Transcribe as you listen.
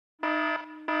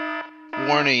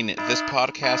Warning, this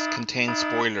podcast contains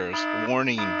spoilers.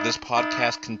 Warning, this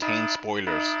podcast contains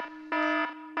spoilers.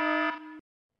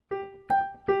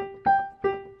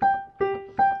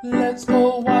 Let's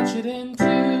go watch it in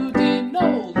 2D.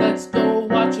 No, let's go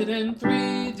watch it in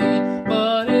 3D.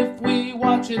 But if we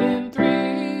watch it in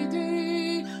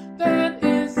 3D, then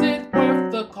is it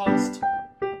worth the cost?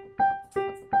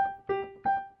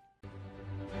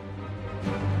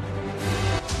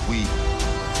 We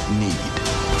need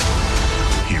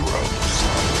heroes.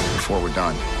 Before we're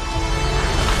done,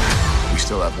 we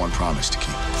still have one promise to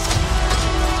keep.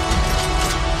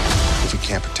 If you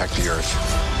can't protect the Earth,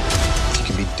 you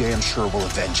can be damn sure we'll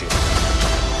avenge it.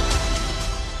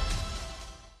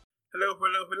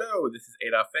 Hello. This is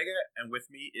Adolf Vega, and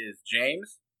with me is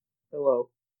James.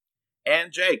 Hello.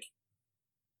 And Jake.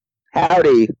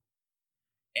 Howdy.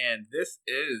 And this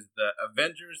is the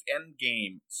Avengers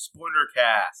Endgame spoiler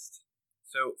cast.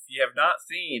 So if you have not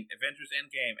seen Avengers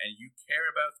Endgame and you care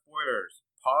about spoilers,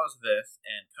 pause this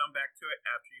and come back to it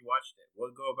after you watched it.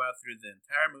 We'll go through the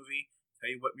entire movie, tell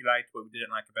you what we liked, what we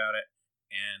didn't like about it,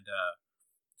 and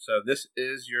so this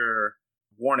is your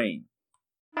warning.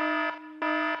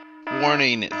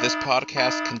 Warning, this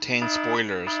podcast contains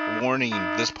spoilers. Warning,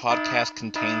 this podcast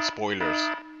contains spoilers.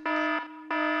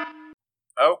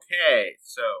 Okay,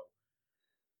 so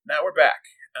now we're back.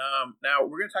 Now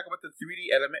we're going to talk about the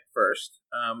 3D element first.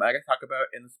 I can talk about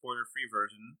it in the spoiler-free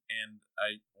version, and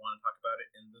I want to talk about it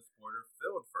in the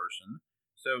spoiler-filled version.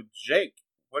 So, Jake,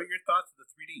 what are your thoughts of the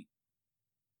 3D?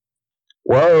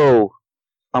 Whoa.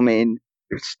 I mean,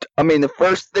 the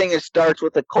first thing, it starts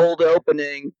with a cold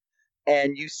opening,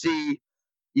 and you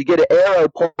get an arrow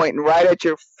pointing right at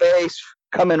your face,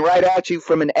 coming right at you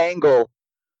from an angle.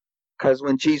 Because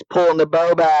when she's pulling the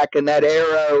bow back and that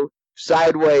arrow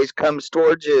sideways comes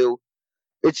towards you,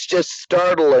 it's just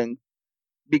startling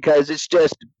because it's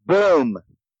just boom.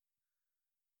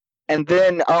 And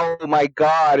then, oh my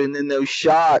God, and then those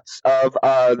shots of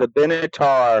the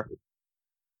Benatar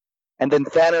and then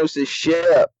Thanos'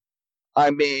 ship.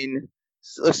 I mean,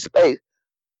 space.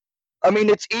 I mean,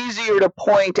 it's easier to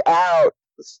point out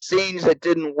scenes that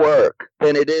didn't work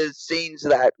than it is scenes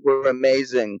that were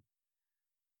amazing.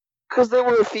 Because there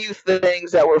were a few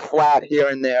things that were flat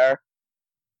here and there.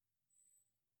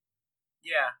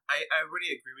 Yeah, I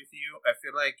really agree with you. I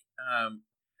feel like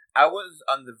I was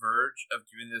on the verge of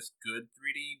giving this good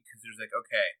 3D because there's like,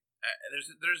 okay,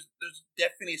 there's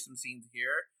definitely some scenes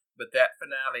here, but that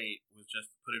finale was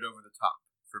just put it over the top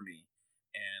for me,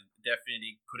 and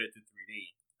definitely put it to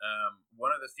 3D.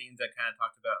 One of the scenes I kind of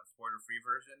talked about in the spoiler-free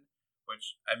version,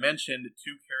 which I mentioned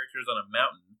two characters on a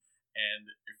mountain,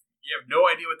 and you have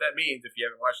no idea what that means if you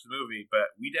haven't watched the movie,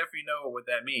 but we definitely know what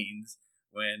that means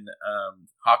when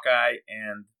Hawkeye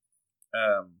and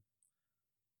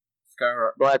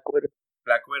Black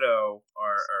Widow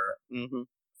are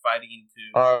fighting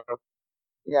to...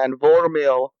 and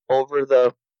Vormil over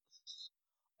the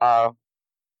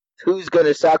who's going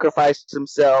to sacrifice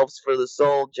themselves for the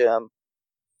soul gem.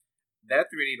 That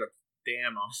 3D looks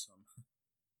damn awesome.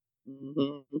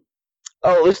 Mm-hmm.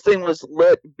 Oh, this thing was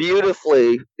lit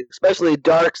beautifully, especially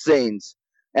dark scenes.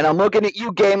 And I'm looking at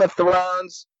you, Game of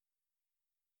Thrones.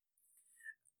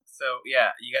 So,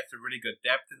 yeah, you got some really good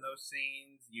depth in those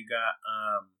scenes. You got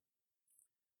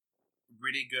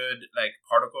really good, like,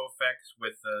 particle effects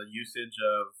with the usage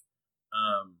of,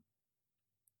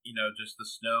 just the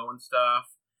snow and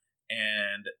stuff.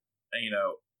 And,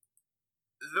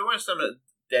 there were some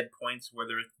dead points where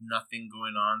there was nothing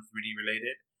going on 3D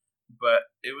related.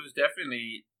 But it was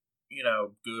definitely,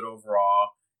 good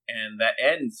overall. And that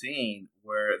end scene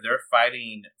where they're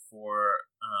fighting for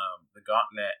the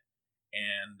gauntlet,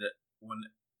 and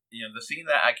when the scene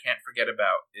that I can't forget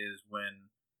about is when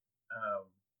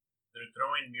they're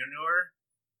throwing Mjolnir,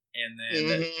 and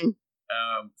then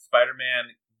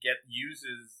Spider-Man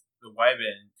uses the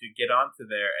Wyvern to get onto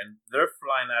there, and they're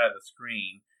flying out of the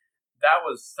screen. That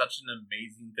was such an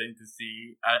amazing thing to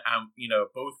see.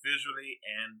 Both visually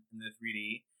and in the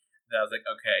 3D. That I was like,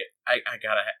 okay, I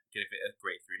gotta give it a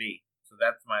great 3D. So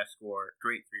that's my score.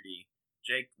 Great 3D.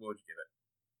 Jake, what would you give it?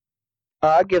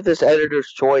 I give this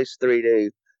Editor's Choice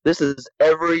 3D. The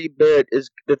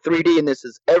 3D in this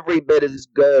is every bit as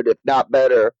good, if not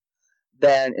better,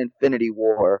 than Infinity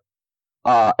War.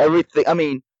 Everything. I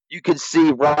mean, you could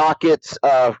see Rocket's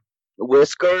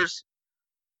whiskers,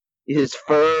 his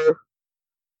fur.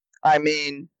 I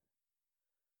mean,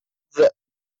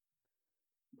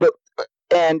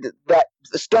 and that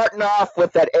starting off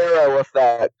with that arrow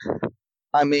effect.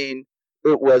 I mean,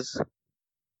 it was.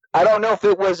 I don't know if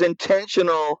it was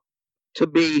intentional to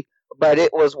be, but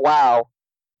it was wow.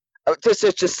 Just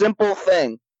such a simple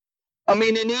thing. I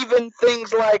mean, and even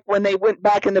things like when they went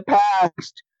back in the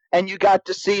past and you got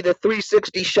to see the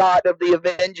 360 shot of the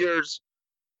Avengers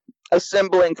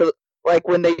assembling for, like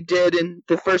when they did in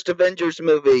the first Avengers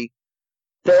movie,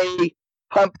 they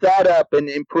pumped that up and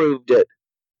improved it.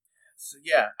 So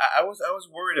yeah, I was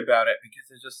worried about it because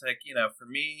it's just like, for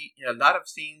me, a lot of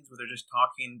scenes where they're just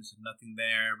talking, there's nothing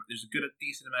there. But there's a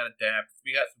decent amount of depth.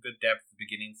 We got some good depth at the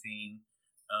beginning scene,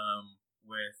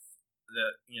 with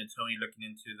the Tony looking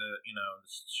into the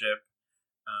ship.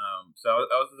 So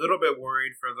I was a little bit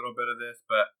worried for a little bit of this,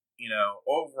 but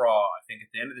overall, I think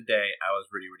at the end of the day, I was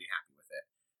really really happy with it.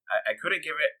 I couldn't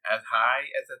give it as high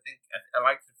as I think I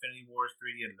liked Infinity Wars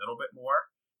 3D a little bit more.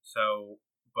 So,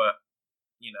 but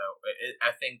I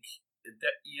think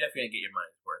you definitely get your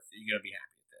money's worth. You're gonna be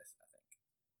happy with this, I think.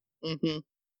 Mm-hmm.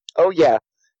 Oh yeah.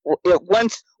 Well,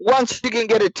 once you can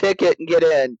get a ticket and get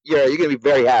in, you're gonna be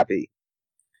very happy.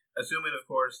 Assuming, of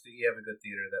course, that you have a good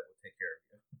theater that will take care of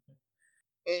you.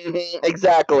 Mm-hmm.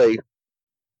 Exactly.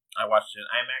 I watched it in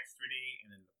IMAX 3D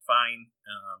and it was fine,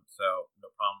 so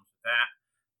no problems with that.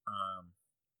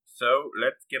 So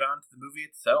let's get on to the movie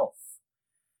itself.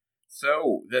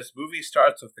 So, this movie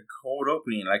starts with the cold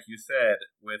opening, like you said,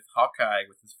 with Hawkeye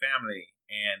with his family,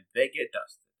 and they get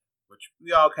dusted, which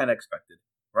we all kind of expected,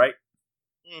 right?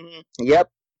 Mm-hmm.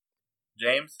 Yep.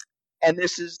 James? And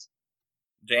this is...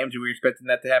 James, you were expecting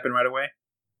that to happen right away?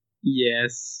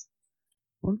 Yes.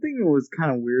 One thing that was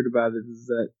kind of weird about it is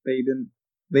that they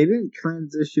didn't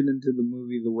transition into the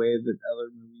movie the way that other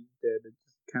movies did. It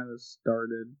just kind of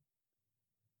started.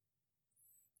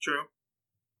 True.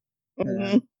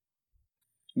 Mm-hmm.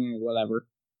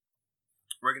 Whatever.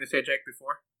 We're going to say Jake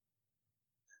before?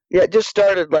 Yeah, it just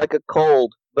started like a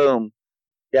cold. Boom.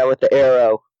 Yeah, with the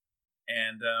arrow.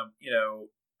 And, I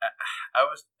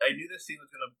knew this scene was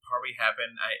going to probably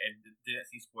happen. I didn't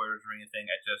see spoilers or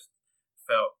anything. I just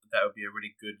felt that would be a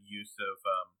really good use of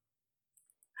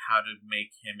how to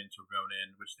make him into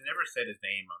Ronin, which they never said his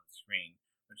name on the screen,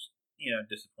 which,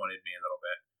 disappointed me a little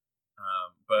bit.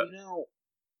 But...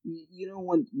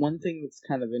 one thing that's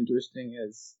kind of interesting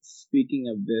is, speaking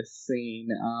of this scene,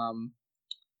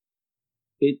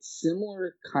 it's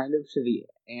similar kind of to the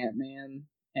Ant-Man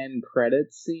end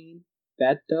credits scene,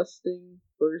 that dusting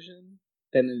version,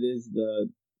 than it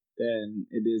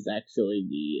is actually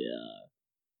the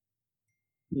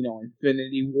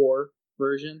Infinity War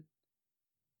version,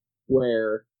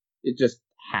 where it just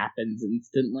happens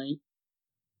instantly.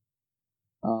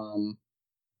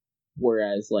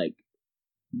 Whereas, like,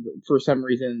 for some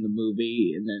reason in the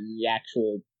movie, and then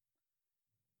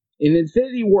in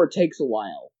Infinity War it takes a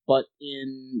while, but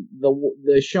in the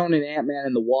Shonen Ant-Man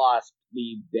and the Wasp,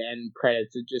 the end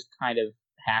credits, it just kind of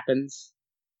happens.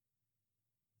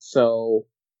 So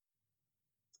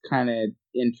it's kind of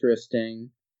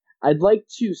interesting. I'd like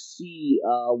to see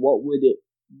what would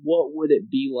it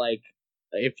be like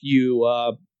if you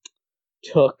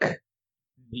took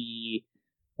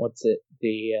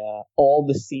all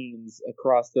the scenes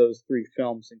across those three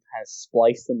films and kind of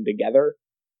splice them together.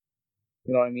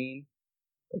 You know what I mean?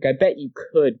 Like, I bet you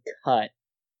could cut,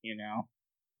 You know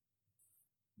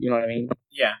what I mean?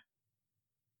 Yeah.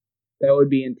 That would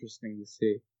be interesting to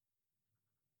see.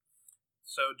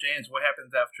 So, James, what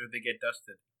happens after they get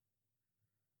dusted?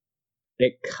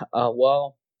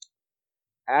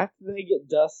 After they get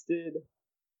dusted,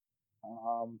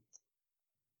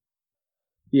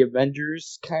 the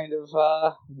Avengers kind of,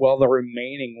 the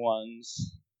remaining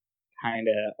ones kind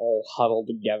of all huddle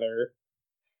together,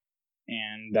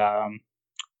 and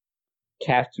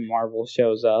Captain Marvel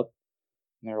shows up,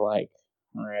 and they're like,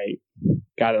 alright,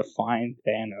 gotta find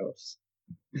Thanos.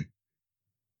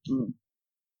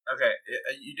 Okay,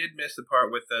 you did miss the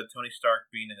part with Tony Stark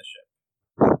being in the ship.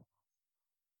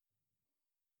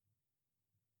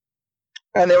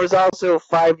 And there was also a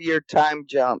 5-year time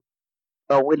jump.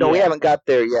 Oh, we haven't got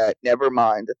there yet. Never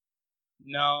mind.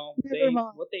 No,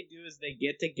 what they do is they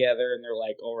get together and they're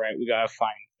like, alright, we gotta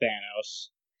find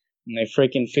Thanos. And they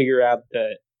freaking figure out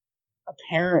that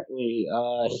apparently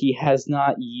he has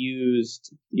not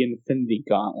used the Infinity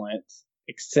Gauntlet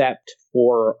except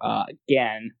for,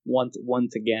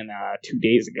 once again, 2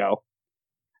 days ago.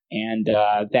 And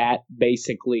that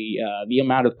basically, the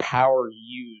amount of power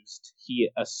used, he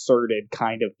asserted,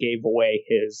 kind of gave away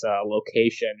his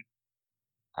location.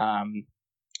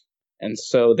 And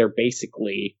so they're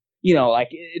basically,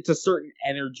 it's a certain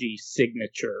energy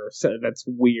signature, so that's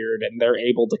weird, and they're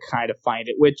able to kind of find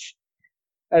it, which,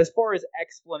 as far as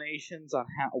explanations on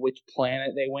which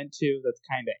planet they went to, that's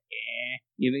kind of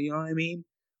you know what I mean?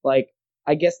 Like,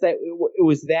 I guess that it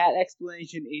was that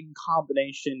explanation in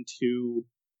combination to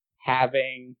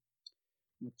having,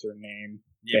 what's her name?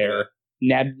 Nebula.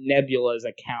 There. Nebula's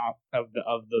account of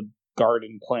the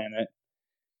garden planet.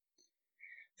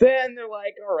 Then they're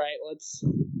like, all right, let's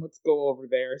go over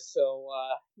there. So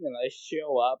they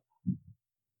show up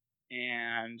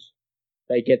and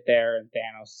they get there, and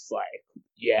Thanos is like,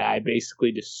 yeah, I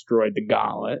basically destroyed the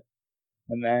gauntlet.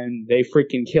 And then they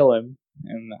freaking kill him.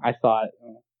 And I thought,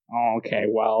 oh, okay,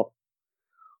 well.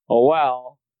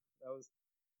 That was,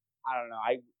 I don't know.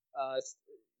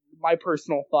 My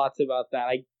personal thoughts about that,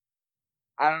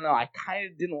 I don't know. I kind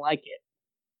of didn't like it.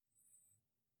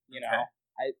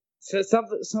 So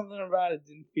something about it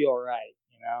didn't feel right,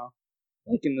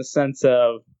 like in the sense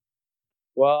of,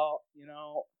 well,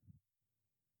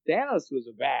 Thanos was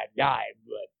a bad guy,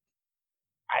 but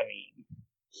I mean,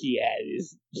 he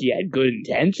had good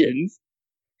intentions,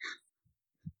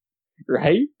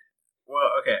 right?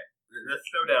 Well, okay, let's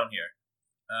slow down here.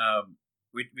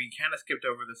 We kind of skipped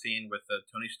over the scene with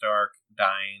Tony Stark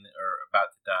dying or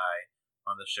about to die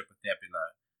on the ship with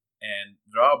Nebula, and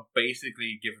they're all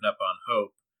basically giving up on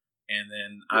hope. And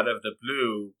then out of the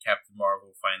blue, Captain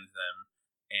Marvel finds them,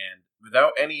 and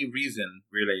without any reason,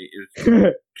 really, it was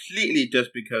completely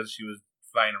just because she was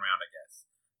flying around, I guess.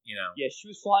 Yeah, she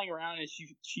was flying around, and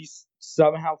she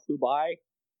somehow flew by.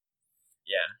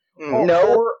 Yeah.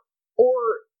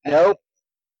 Nope.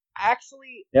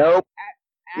 Actually, nope.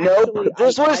 Actually, nope.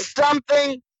 This was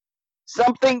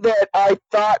something that I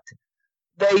thought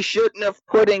they shouldn't have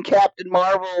put in Captain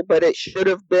Marvel, but it should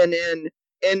have been in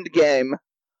Endgame.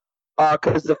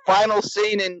 Because the final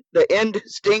scene in the end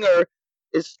stinger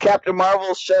is Captain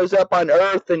Marvel shows up on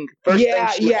Earth and first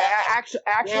actually,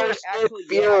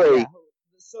 Fury. Yeah.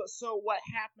 So what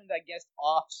happened, I guess,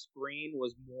 off screen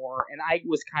was more, and I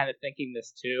was kind of thinking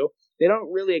this too. They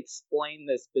don't really explain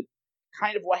this, but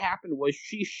kind of what happened was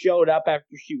she showed up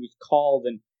after she was called,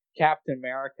 and Captain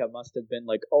America must have been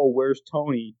like, "Oh, where's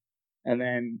Tony?" And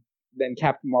then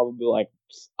Captain Marvel would be like,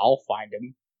 "I'll find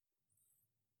him."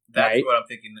 That's right? what I'm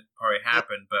thinking probably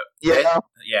happened, but yeah,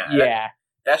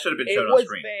 that should have been shown on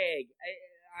screen. It was vague.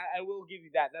 I will give you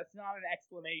that. That's not an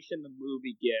explanation the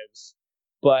movie gives,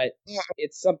 but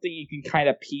it's something you can kind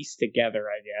of piece together,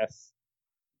 I guess.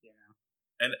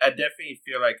 And I definitely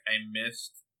feel like I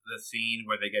missed the scene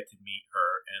where they get to meet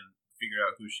her and figure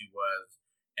out who she was,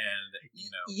 and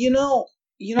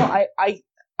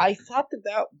I thought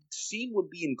that scene would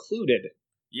be included.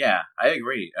 Yeah, I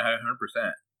agree,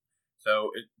 100%.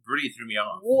 So it really threw me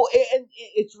off. Well, and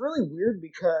it's really weird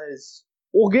because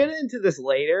we'll get into this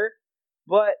later,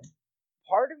 but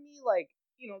part of me,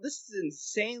 this is an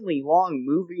insanely long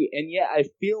movie, and yet I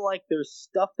feel like there's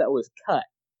stuff that was cut.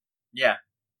 Yeah.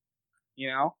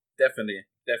 Definitely.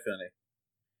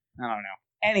 I don't know.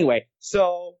 Anyway,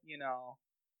 so,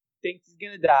 thinks he's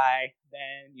gonna die,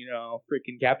 then,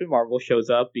 freaking Captain Marvel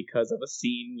shows up because of a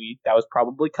scene that was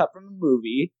probably cut from the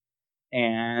movie.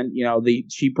 And,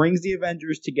 she brings the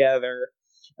Avengers together,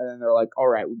 and then they're like, all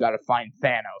right, we gotta find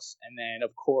Thanos. And then,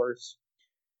 of course,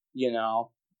 he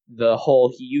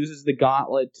uses the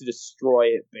gauntlet to destroy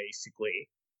it, basically.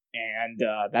 And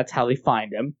that's how they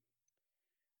find him.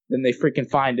 Then they freaking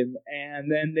find him,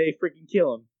 and then they freaking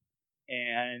kill him.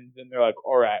 And then they're like,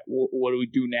 all right, what do we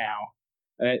do now?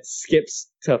 And it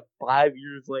skips to 5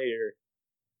 years later.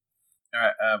 All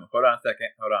right, hold on a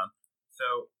second. Hold on.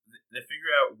 So they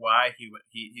figure out why he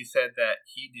said that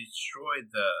he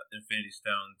destroyed the Infinity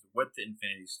Stones with the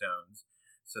Infinity Stones,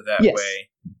 so that way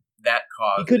that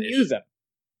caused he couldn't use them,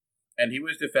 and he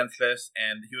was defenseless,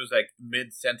 and he was like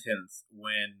mid-sentence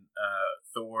when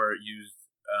Thor used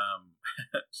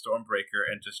Stormbreaker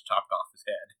and just chopped off his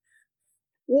head.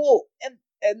 Well, and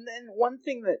then one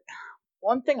thing the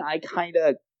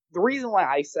reason why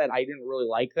I said I didn't really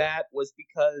like that was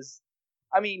because,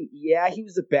 I mean, yeah, he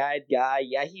was a bad guy.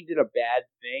 Yeah, he did a bad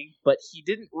thing, but he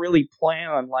didn't really plan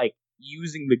on,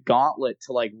 using the gauntlet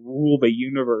to, rule the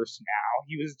universe now.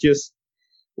 He was just,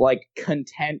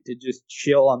 content to just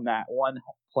chill on that one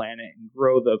planet and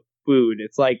grow the food.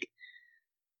 It's like,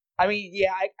 I mean,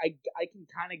 yeah, I can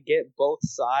kind of get both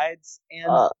sides,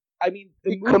 and, I mean,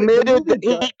 he committed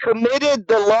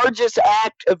the largest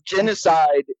act of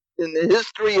genocide in the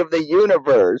history of the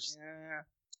universe. I don't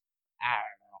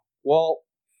know. Well,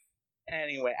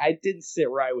 anyway, I didn't sit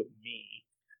right with me.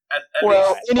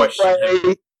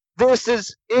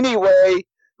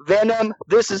 Venom,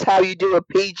 this is how you do a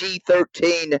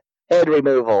PG-13 head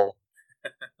removal.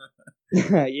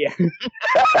 Yeah.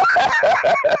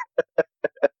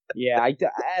 Yeah,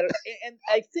 and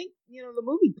I think the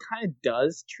movie kind of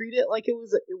does treat it like it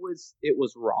was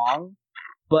wrong,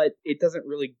 but it doesn't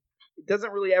really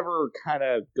ever kind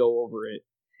of go over it.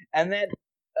 And then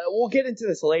we'll get into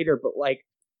this later, but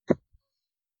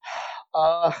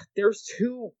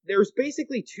There's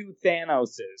basically two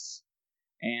Thanoses,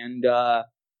 and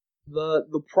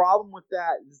the problem with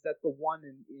that is that the one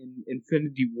in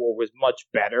Infinity War was much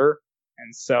better,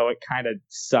 and so it kind of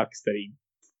sucks that he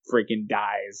freaking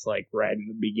dies like right in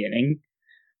the beginning,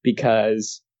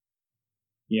 because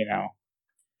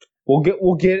we'll get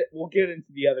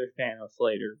into the other Thanos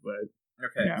later, but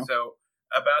okay. So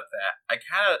about that,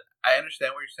 I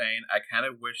understand what you're saying. I kind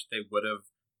of wish they would have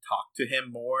talked to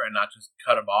him more and not just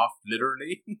cut him off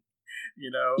literally.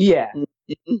 Yeah.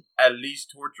 At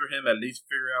least torture him, at least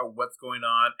figure out what's going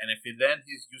on, and if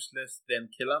he's useless, then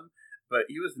kill him. But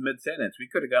he was mid-sentence. We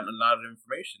could have gotten a lot of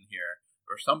information here,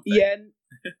 or something. Yeah, and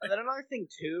then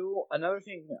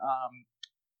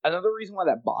another reason why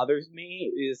that bothers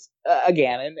me is,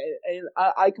 again, and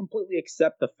I completely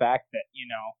accept the fact that,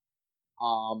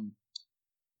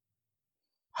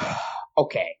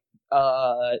 okay,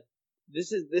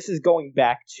 this is going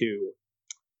back to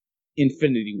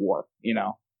Infinity War,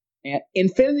 and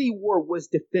Infinity War was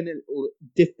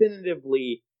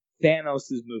definitively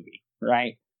Thanos' movie,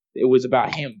 right? It was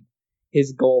about him,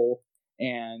 his goal,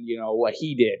 and, what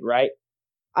he did, right?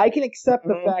 I can accept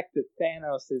the fact that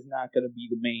Thanos is not going to be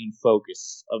the main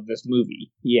focus of this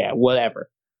movie. Yeah, whatever.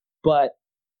 But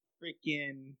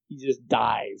freaking, he just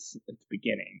dies at the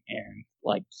beginning, and,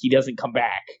 he doesn't come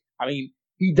back. I mean,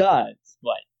 he does,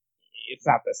 but it's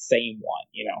not the same one,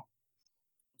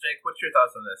 Jake, what's your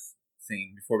thoughts on this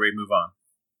scene before we move on?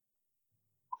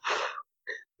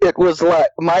 It was like,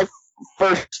 my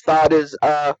first thought is,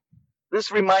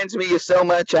 this reminds me so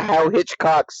much of how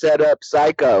Hitchcock set up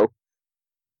Psycho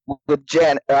with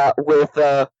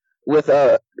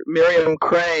Miriam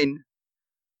Crane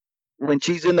when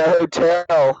she's in the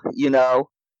hotel.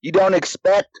 You don't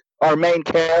expect our main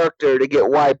character to get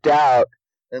wiped out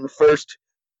in the first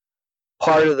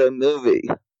part of the movie.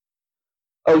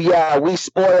 Oh yeah, we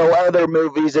spoil other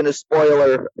movies in a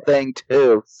spoiler thing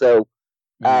too, so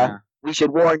we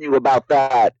should warn you about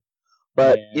that.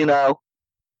 But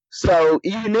so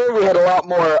you knew we had a lot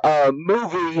more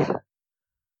movie.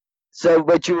 So,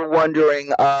 but you were wondering,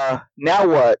 now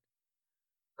what?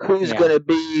 Who's going to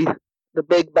be the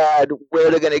big bad?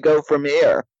 Where they're going to go from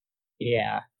here?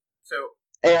 Yeah. So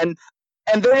and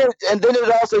then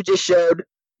it also just showed,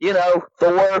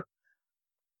 Thor.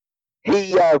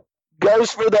 He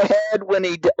goes for the head when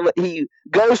he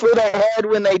goes for the head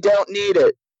when they don't need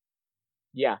it.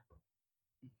 Yeah.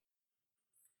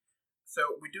 So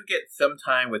we do get some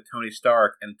time with Tony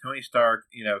Stark, and Tony Stark,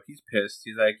 he's pissed.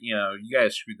 He's like, you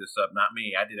guys screwed this up, not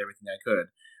me. I did everything I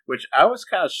could. Which I was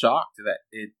kind of shocked that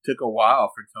it took a while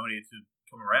for Tony to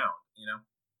come around,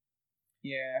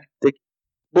 Yeah. To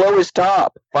blow his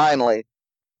top, finally.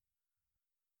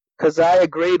 Because I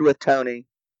agreed with Tony.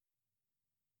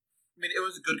 I mean, it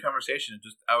was a good conversation.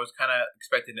 Just I was kind of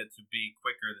expecting it to be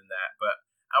quicker than that, but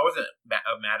I wasn't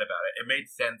mad about it. It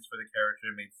made sense for the character.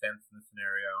 It made sense in the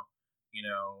scenario.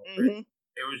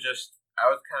 It was just, I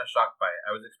was kind of shocked by it.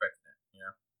 I was expecting it,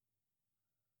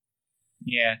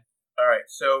 Yeah. All right,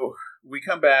 so we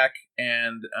come back,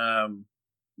 and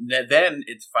then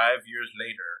it's 5 years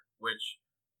later, which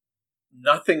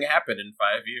nothing happened in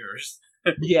 5 years.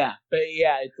 Yeah, but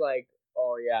it's like,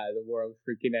 oh yeah, the world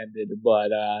freaking ended,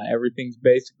 but everything's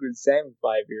basically the same in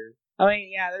 5 years. I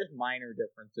mean, yeah, there's minor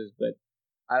differences, but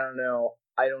I don't know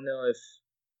if,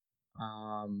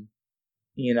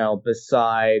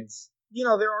 besides,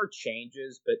 there are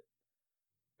changes, but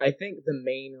I think the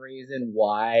main reason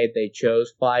why they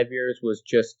chose 5 years was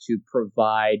just to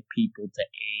provide people to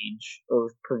age,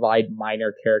 or provide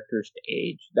minor characters to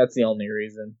age. That's the only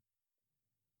reason.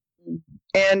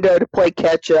 And to play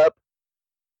catch up,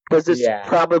 because it's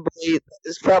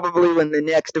probably when the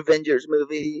next Avengers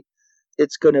movie,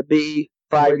 it's going to be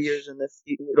 5 years in the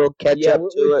future. It'll catch up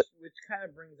to it. Which kind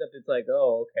of brings up, it's like,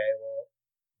 oh, okay, well,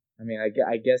 I mean,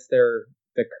 I guess the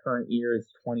current year is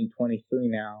 2023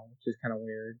 now, which is kind of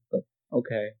weird, but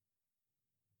okay.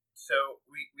 So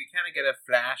we kind of get a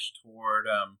flash toward,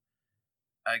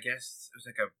 I guess it was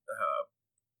like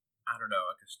I don't know,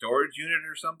 like a storage unit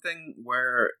or something,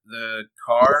 where the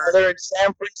car... They're in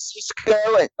San Francisco,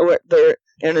 and they're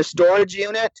in a storage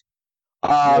unit,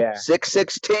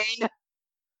 616.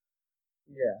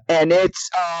 Yeah. And it's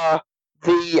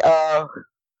the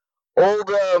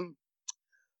old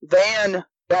van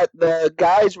that the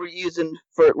guys were using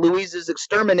for Louise's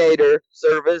exterminator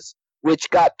service, which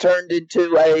got turned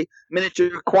into a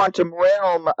miniature quantum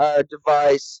realm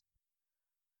device.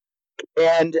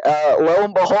 And lo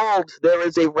and behold, there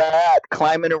is a rat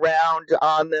climbing around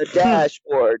on the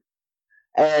dashboard,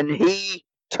 and he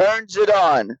turns it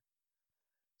on.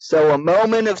 So a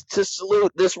moment to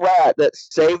salute this rat that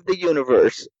saved the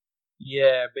universe.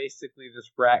 Yeah, basically this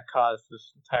rat caused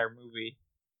this entire movie.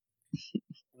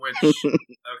 Which, okay,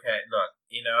 look,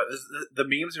 the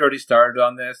memes already started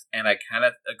on this, and I kind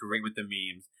of agree with the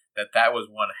memes that was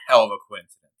one hell of a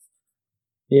coincidence.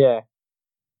 Yeah.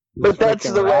 But that's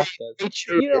the way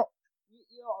nature.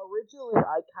 Originally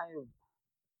I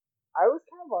was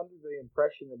kind of under the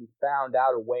impression that he found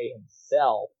out a way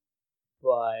himself,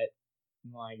 but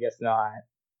I guess not.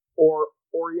 Or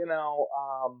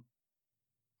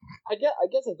I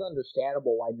guess it's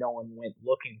understandable why no one went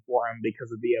looking for him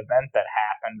because of the event that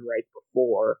happened right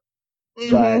before.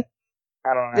 Mm-hmm. But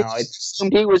I don't know.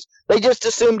 They just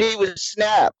assumed he was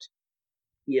snapped.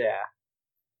 Yeah.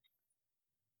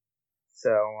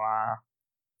 So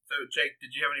Jake,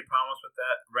 did you have any problems with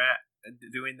that rat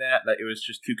doing that? Like it was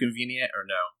just too convenient, or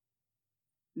no?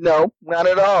 No, not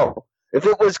at all. If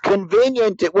it was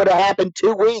convenient, it would have happened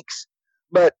 2 weeks.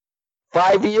 But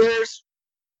 5 years?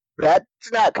 That's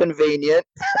not convenient.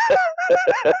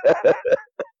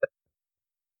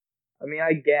 I mean,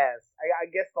 I guess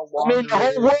the longer... the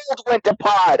whole world went to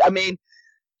pod. I mean,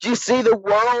 do you see the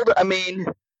world? I mean,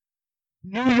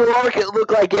 New York, it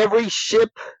looked like every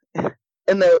ship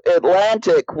in the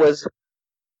Atlantic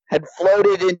had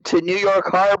floated into New York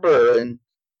Harbor, and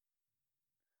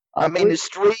I mean the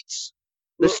streets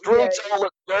all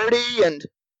look dirty, and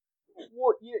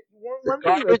the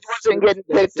garbage wasn't getting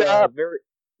picked up.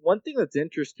 One thing that's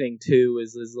interesting too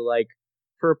is like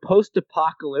for a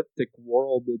post-apocalyptic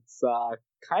world, it's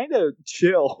kind of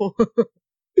chill.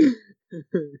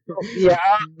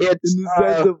 Yeah, it's in the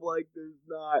sense of like there's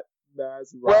not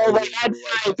mass. Well, they had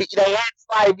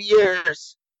 5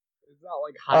 years. It's not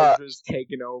like Hydra's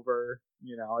taken over.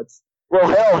 It's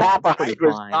hell, half of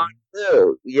Hydra's gone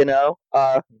too.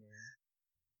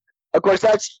 Of course,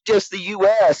 that's just the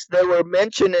U.S. They were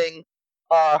mentioning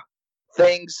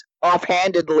things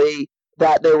offhandedly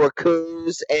that there were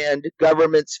coups and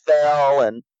governments fell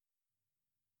and.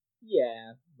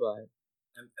 Yeah, but.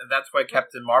 And that's why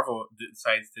Captain Marvel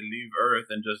decides to leave Earth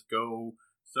and just go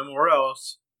somewhere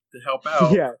else to help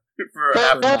out. Yeah. For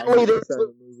definitely this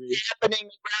is happening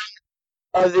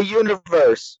around the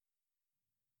universe.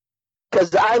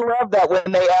 Because I love that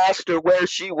when they asked her where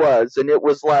she was, and it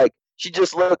was like, she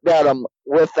just looked at him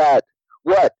with that,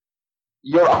 what,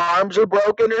 your arms are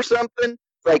broken or something?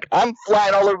 Like, I'm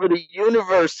flying all over the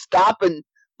universe, stopping,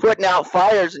 putting out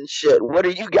fires and shit. What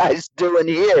are you guys doing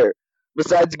here?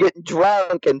 Besides getting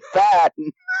drunk and fat.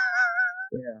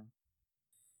 Yeah.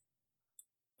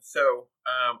 So,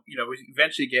 we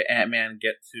eventually get Ant-Man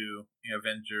get to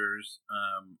Avengers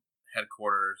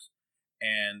headquarters,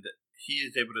 and he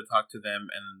is able to talk to them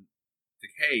and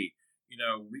like, hey,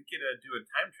 we could do a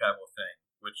time travel thing,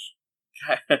 which,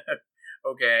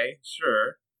 okay,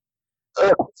 sure.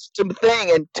 Some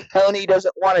thing, and Tony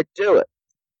doesn't want to do it.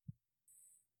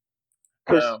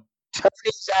 Because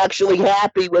Tony's actually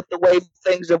happy with the way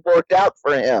things have worked out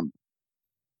for him.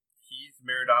 He's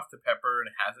married off to Pepper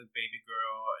and has a baby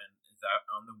girl and is out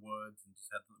on the woods and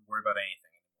just doesn't worry about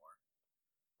anything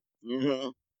anymore.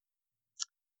 Mm-hmm.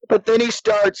 But then his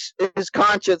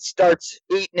conscience starts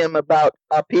eating him about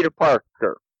Peter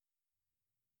Parker.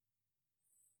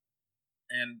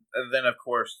 And then, of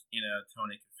course,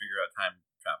 Tony can figure out time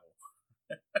travel.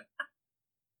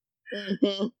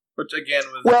 Mm-hmm. Which, again,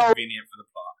 was convenient for the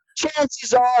plot.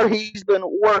 Chances are he's been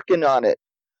working on it.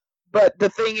 But the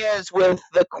thing is, with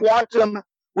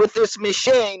this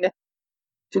machine,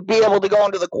 to be able to go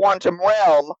into the quantum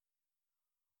realm,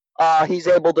 he's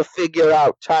able to figure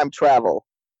out time travel.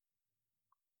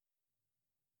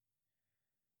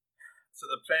 So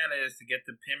the plan is to get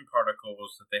the Pym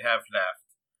particles that they have left,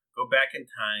 go back in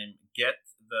time, get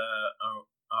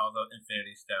all the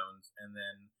Infinity Stones, and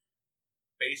then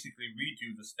basically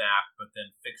redo the staff, but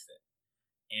then fix it.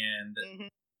 And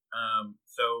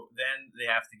so then they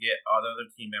have to get all the other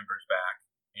team members back,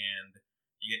 and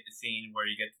you get the scene where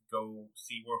you get to go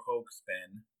see where Hulk's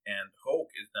been, and Hulk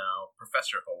is now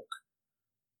Professor Hulk.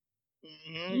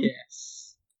 Mm-hmm.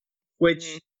 Yes.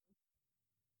 Which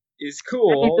is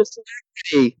cool.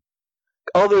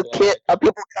 All the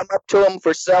people come up to him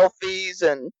for selfies,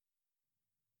 and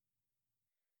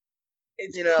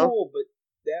it's cool, but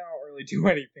they don't really do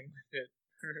anything with it.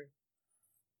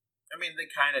 I mean, they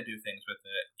kind of do things with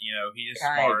it. He is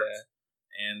smart,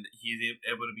 and he's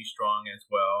able to be strong as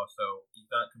well, so he's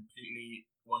not completely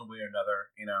one way or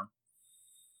another,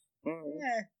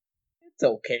 Yeah, it's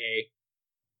okay,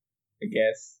 I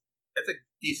guess. It's a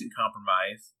decent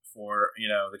compromise for,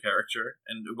 the character,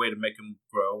 and a way to make him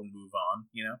grow and move on,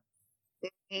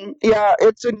 Yeah,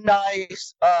 it's a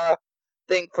nice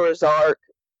thing for his arc.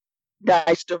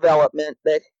 nice development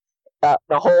that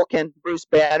the Hulk and Bruce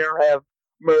Banner have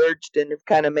merged and have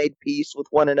kind of made peace with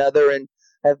one another and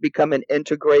have become an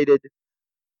integrated.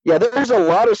 Yeah, there's a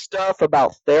lot of stuff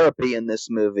about therapy in this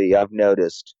movie. I've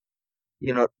noticed.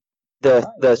 You know, the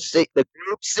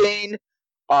group scene,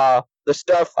 the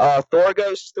stuff Thor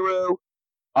goes through.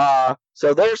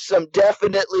 So there's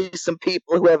definitely some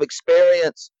people who have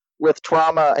experience with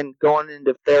trauma and going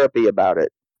into therapy about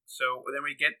it. So then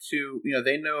we get to,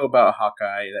 they know about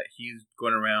Hawkeye, that he's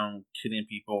going around killing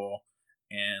people,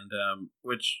 and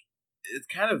which is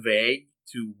kind of vague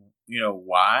to,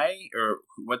 why or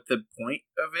what the point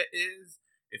of it is,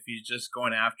 if he's just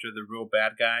going after the real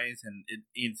bad guys, and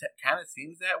it kind of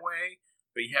seems that way,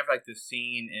 but you have like this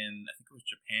scene in, I think it was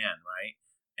Japan, right?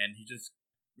 And he just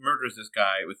murders this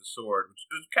guy with a sword, which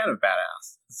was kind of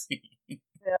badass.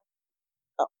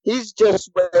 Yeah. He's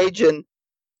just raging.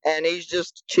 And he's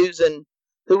just choosing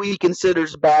who he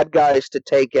considers bad guys to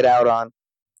take it out on.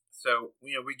 So,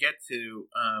 we get to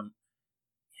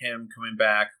him coming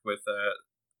back with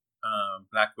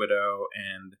Black Widow,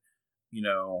 and,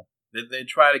 they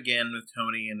try it again with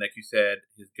Tony, and like you said,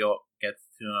 his guilt gets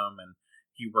to him, and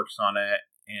he works on it,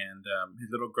 and his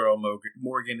little girl,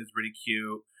 Morgan, is really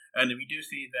cute. And we do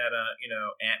see that,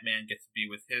 Ant-Man gets to be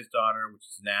with his daughter, which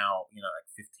is now,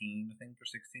 like 15, I think, or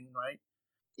 16, right?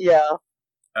 Yeah.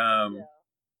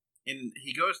 And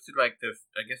he goes to I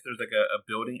guess there's like a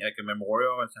building, like a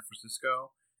memorial in San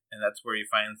Francisco, and that's where he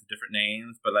finds the different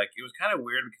names. But like, it was kind of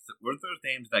weird because weren't those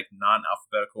names like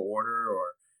non-alphabetical order,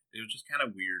 or it was just kind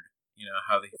of weird,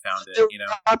 how they found it.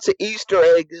 Lots of Easter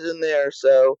eggs in there,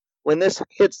 so when this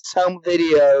hits home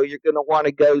video, you're gonna want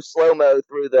to go slow-mo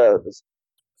through those.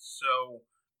 So,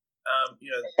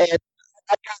 and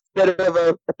I got a bit of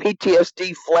a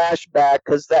PTSD flashback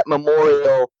because that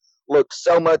memorial looked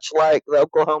so much like the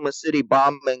Oklahoma City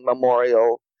bombing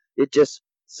memorial. It just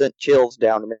sent chills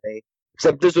down to me.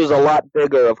 Except this was a lot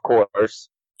bigger, of course.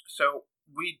 So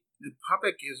the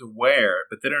public is aware,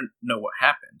 but they don't know what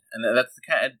happened, and that's the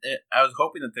kind. I was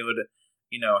hoping that they would,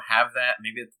 have that.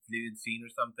 Maybe it's a deleted scene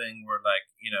or something where,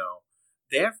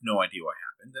 they have no idea what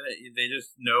happened. They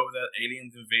just know that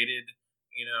aliens invaded,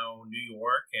 New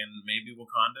York and maybe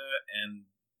Wakanda,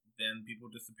 and then people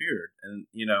disappeared, and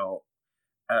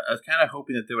I was kind of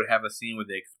hoping that they would have a scene where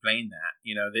they explain that.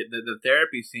 The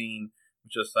therapy scene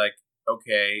was just like,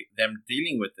 okay, them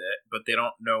dealing with it, but they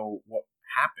don't know what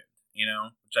happened,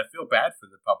 which I feel bad for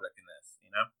the public in this,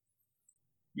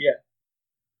 Yeah.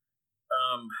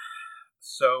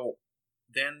 So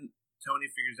then Tony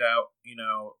figures out,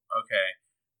 okay,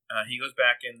 he goes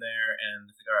back in there and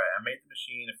he's like, all right, I made the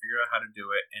machine, I figured out how to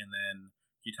do it, and then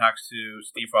he talks to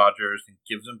Steve Rogers and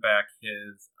gives him back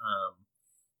his,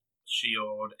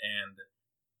 shield, and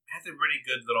has a really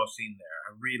good little scene there.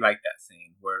 I really like that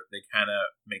scene where they kind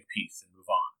of make peace and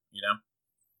move on,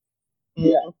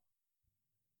 Yeah.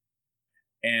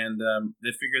 And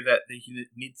they figure that he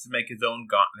needs to make his own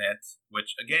gauntlet,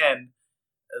 which, again,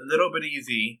 a little bit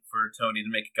easy for Tony to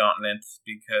make a gauntlet,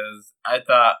 because I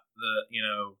thought the,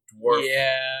 dwarf...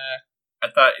 Yeah.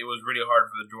 I thought it was really hard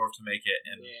for the dwarf to make it.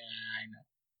 And yeah, I know.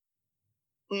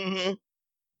 Mm-hmm.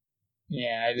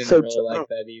 Yeah, I didn't really like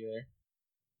that either.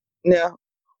 Yeah.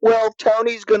 Well,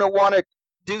 Tony's going to want to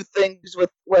do things with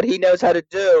what he knows how to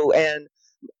do, and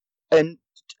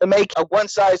make a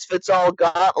one-size-fits-all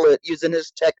gauntlet using his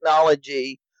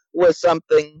technology was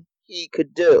something he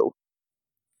could do.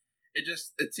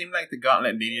 It seemed like the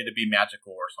gauntlet needed to be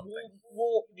magical or something.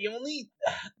 Well,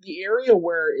 the area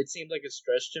where it seemed like a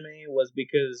stretch to me was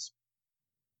because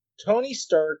Tony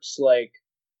Stark's,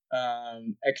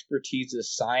 expertise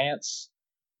is science,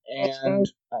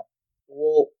 and,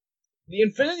 the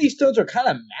Infinity Stones are kind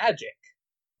of magic,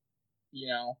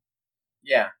 Yeah.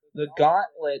 The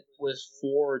gauntlet was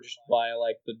forged by,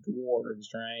 the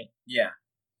dwarves, right? Yeah.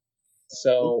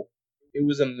 So, it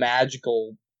was a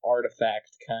magical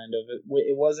artifact, kind of.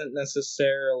 It wasn't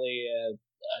necessarily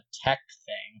a tech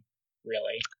thing,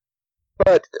 really.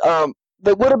 But,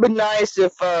 it would have been nice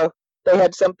if, they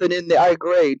had something in there. I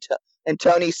agree. And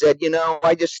Tony said,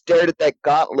 I just stared at that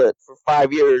gauntlet for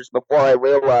 5 years before I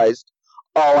realized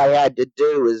all I had to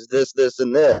do is this, this,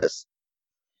 and this.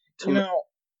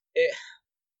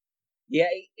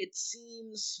 It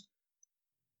seems...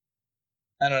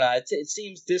 I don't know, it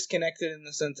seems disconnected in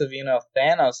the sense of,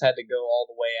 Thanos had to go all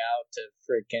the way out to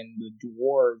frickin' the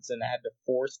dwarves and had to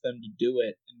force them to do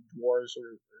it, and dwarves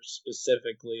were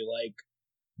specifically,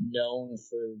 known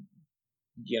for,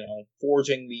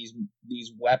 forging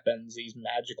these weapons, these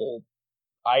magical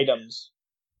items.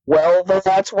 Well,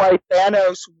 that's why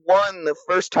Thanos won the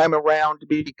first time around,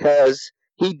 because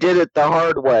he did it the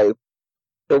hard way.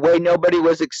 the way nobody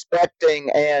was expecting,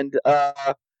 and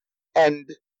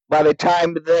by the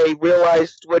time they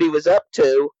realized what he was up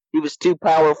to, he was too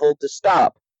powerful to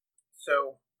stop.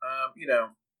 So,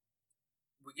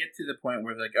 we get to the point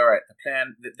where like, all right, the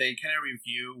plan. They kind of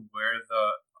review where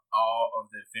all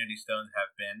of the Infinity Stones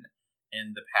have been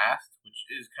in the past, which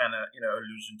is kind of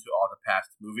allusion to all the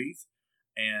past movies.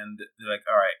 And they're like,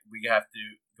 all right, we have to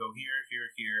go here,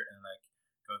 here, here, and like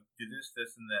go do this,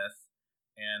 this, and this.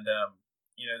 And I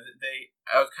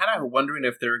was kind of wondering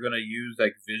if they were going to use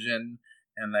like Vision,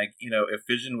 and like if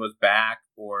Vision was back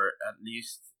or at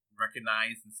least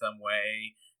recognized in some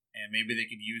way, and maybe they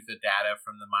could use the data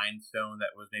from the Mind Stone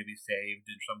that was maybe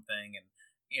saved in something, and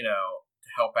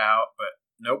to help out. But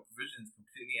nope, Vision's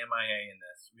completely MIA in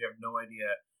this. We have no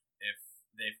idea if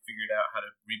they've figured out how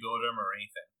to rebuild him or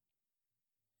anything.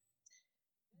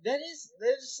 That is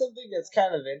something that's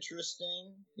kind of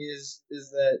interesting. Is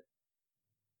that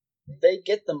they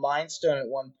get the Mind Stone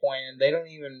at one point, and they don't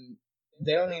even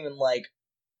like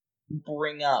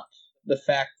bring up the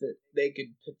fact that they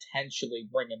could potentially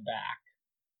bring him back.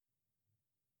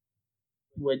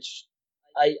 Which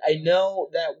I know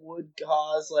that would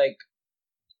cause like,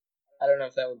 I don't know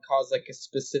if that would cause like a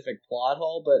specific plot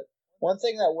hole, but one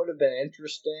thing that would have been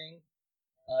interesting,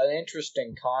 an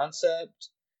interesting concept,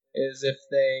 is if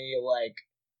they like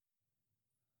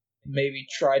maybe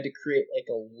tried to create like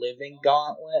a living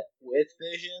gauntlet with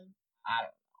Vision. I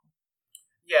don't know.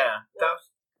 Yeah,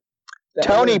 that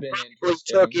Tony probably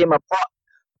took him apart.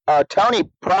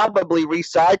 Tony probably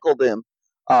recycled him.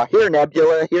 Here,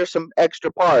 Nebula, here's some extra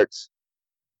parts.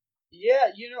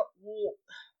 Yeah, well,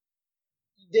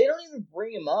 they don't even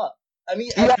bring him up. I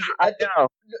mean,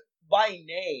 by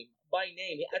name.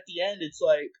 At the end, it's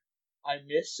like, I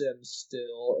miss him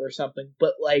still, or something.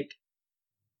 But like,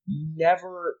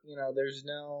 never, there's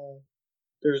no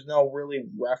really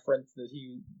reference that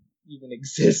he even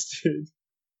existed.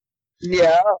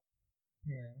 Yeah.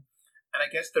 And I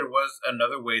guess there was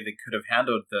another way they could have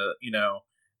handled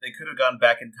they could have gone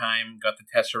back in time, got the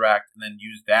Tesseract, and then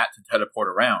used that to teleport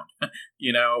around,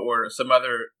 or some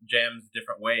other gems,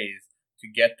 different ways to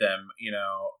get them.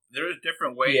 There's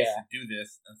different ways to do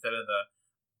this instead of the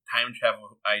time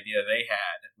travel idea they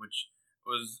had, which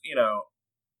was,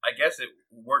 I guess it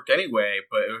worked anyway,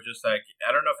 but it was just like,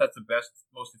 I don't know if that's the best,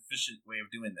 most efficient way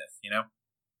of doing this,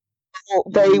 Well,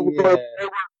 they were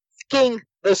picking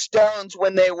the stones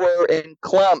when they were in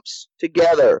clumps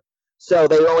together, so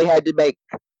they only had to make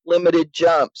limited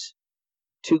jumps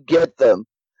to get them.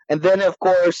 And then, of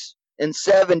course, in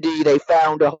 70, they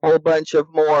found a whole bunch of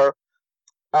more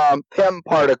Pym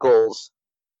particles.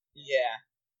 Yeah.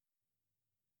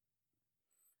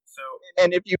 So,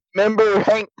 and if you remember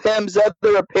Hank Pym's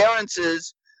other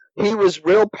appearances, he was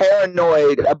real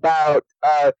paranoid about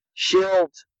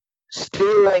S.H.I.E.L.D.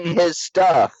 stealing his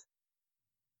stuff.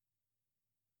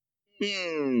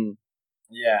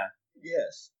 Yeah.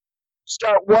 Yes.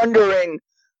 Start wondering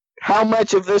how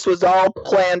much of this was all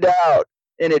planned out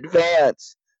in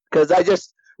advance. Because I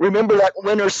just remember that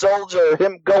Winter Soldier,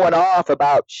 him going off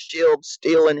about S.H.I.E.L.D.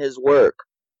 stealing his work.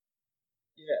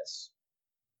 Yes.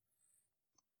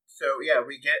 So, yeah,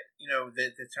 we get,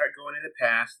 they start going in the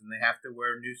past, and they have to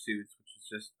wear new suits, which is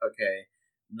just, okay,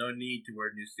 no need to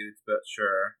wear new suits, but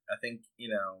sure. I think, they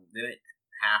didn't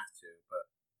have to, but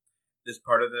this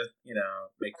part of the,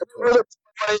 makes it cool.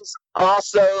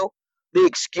 Also, the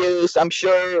excuse, I'm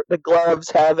sure the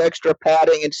gloves have extra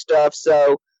padding and stuff,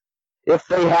 so if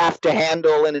they have to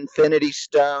handle an Infinity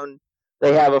Stone,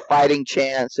 they have a fighting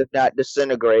chance of not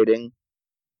disintegrating.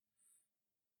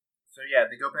 So yeah,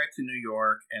 they go back to New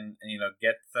York and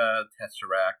get the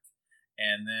Tesseract,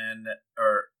 and then,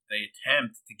 or they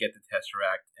attempt to get the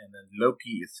Tesseract, and then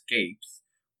Loki escapes,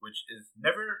 which is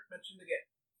never mentioned again.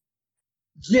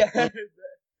 Yeah, that is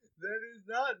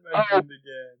not mentioned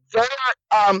again.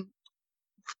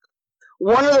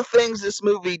 One of the things this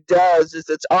movie does is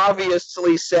it's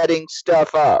obviously setting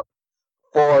stuff up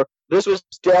for. This was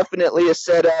definitely a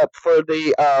setup for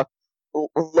the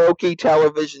Loki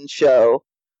television show,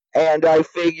 and I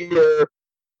figure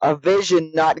a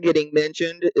Vision not getting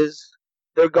mentioned is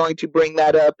they're going to bring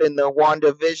that up in the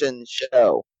WandaVision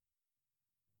show.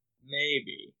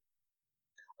 Maybe.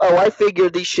 Oh, I figure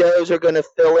these shows are going to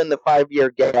fill in the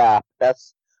 5-year gap.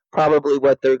 That's probably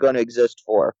what they're going to exist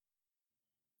for.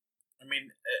 I mean,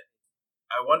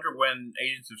 I wonder when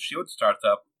Agents of S.H.I.E.L.D. starts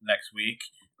up next week,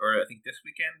 or I think this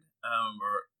weekend,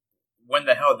 or when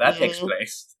the hell that takes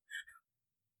place.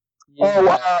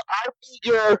 Yeah. I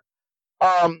figure,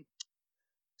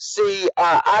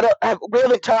 we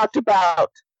haven't talked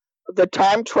about the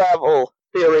time travel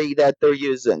theory that they're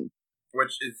using.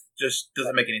 Which is just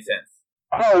doesn't make any sense.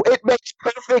 Oh, it makes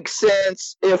perfect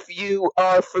sense if you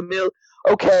are familiar.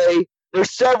 Okay,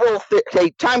 there's several. Okay,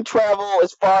 time travel,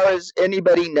 as far as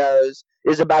anybody knows,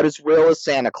 is about as real as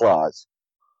Santa Claus.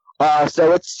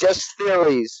 So it's just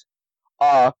theories.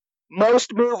 Uh,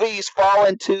 Most movies fall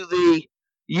into the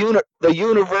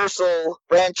Universal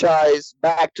franchise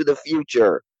Back to the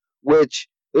Future, which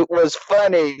it was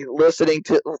funny listening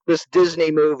to this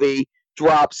Disney movie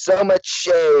drop so much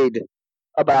shade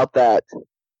about that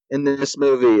in this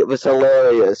movie. It was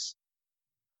hilarious.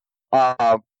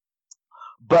 But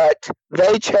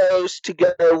they chose to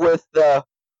go with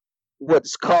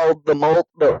what's called the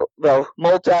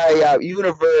multi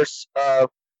universe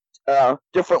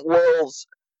different worlds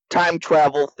time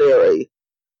travel theory,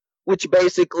 which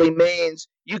basically means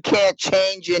you can't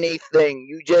change anything,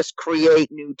 you just create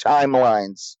new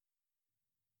timelines.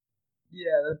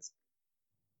 Yeah, that's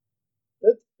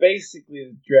basically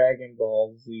the Dragon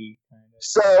Ball Z kind of.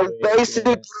 So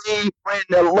basically,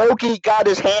 when Loki got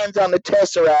his hands on the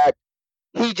Tesseract,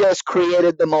 he just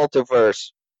created the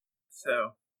multiverse.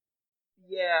 So,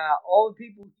 yeah, all the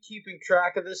people keeping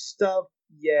track of this stuff,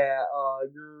 yeah,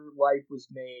 your life was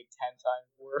made 10 times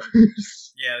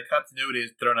worse. Yeah, the continuity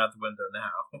is thrown out the window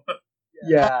now.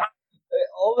 Yeah.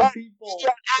 All the people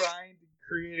trying to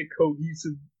create a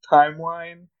cohesive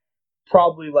timeline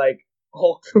probably, like,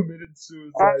 all committed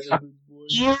suicide at this point.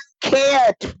 You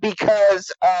can't,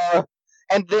 because,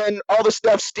 and then all the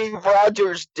stuff Steve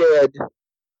Rogers did,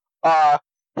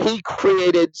 he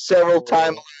created several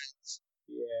timelines.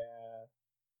 Yeah.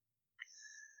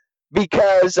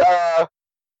 Because,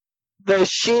 the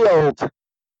shield,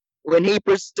 when he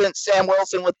presents Sam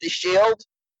Wilson with the shield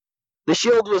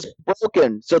was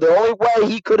broken. So the only way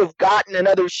he could have gotten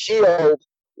another shield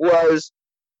was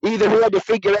either he had to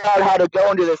figure out how to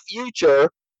go into the future,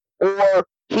 or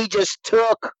he just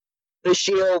took the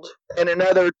shield in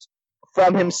another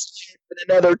from himself in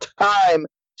another time,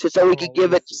 so he could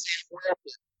give it to Sam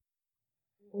Wilson.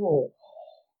 Oh.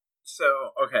 So,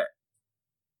 okay.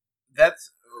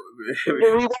 That's... We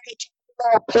want to talk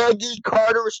about Peggy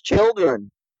Carter's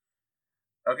children.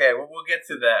 Okay, well, we'll get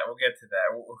to that. We're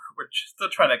still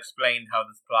trying to explain how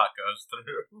this plot goes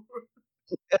through.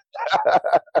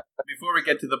 Before we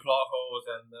get to the plot holes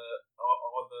and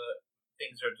all the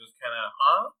things are just kind of,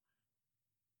 huh?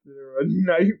 They're a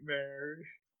nightmare.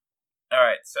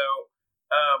 Alright, so,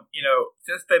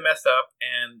 since they mess up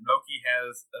and Loki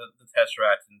has the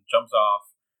Tesseract and jumps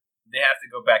off, they have to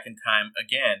go back in time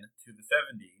again to the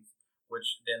 70s,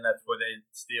 which then that's where they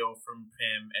steal from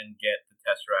him and get the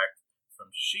Tesseract from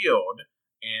S.H.I.E.L.D.,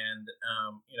 and,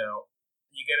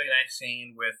 you get a nice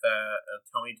scene with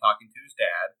Tony talking to his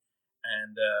dad,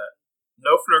 and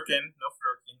no flirting,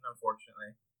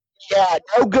 unfortunately. Yeah,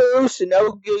 no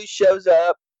Goose shows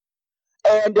up.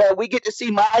 And we get to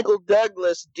see Michael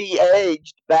Douglas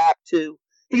de-aged back to...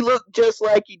 He looked just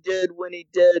like he did when he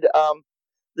did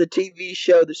the TV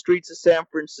show The Streets of San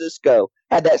Francisco.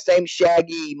 Had that same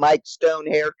shaggy Mike Stone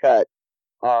haircut.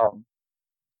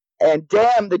 And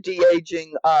damn, the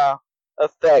de-aging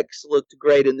effects looked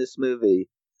great in this movie.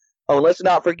 Oh, let's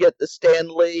not forget the Stan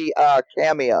Lee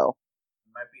cameo.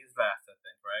 Might be his last, I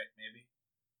think, right? Maybe?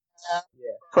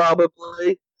 Yeah.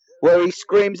 Probably. Where he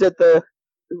screams at the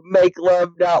 "Make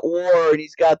Love Not War" and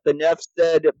he's got the Neff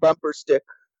said bumper sticker.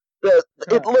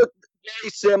 It looked very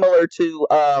similar to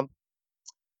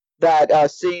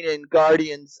that scene in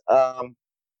Guardians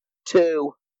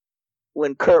 2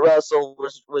 when Kurt Russell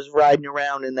was riding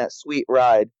around in that sweet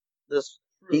ride. Stan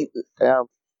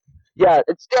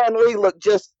Lee looked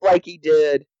just like he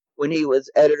did when he was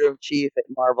editor-in-chief at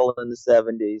Marvel in the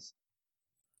 70s.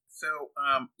 So,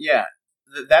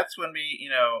 that's when we,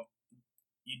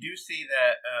 you do see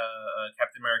that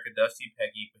Captain America does see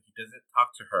Peggy, but he doesn't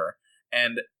talk to her.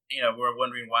 And, we're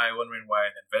wondering why, and then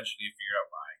eventually you figure out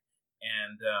why.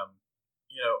 And,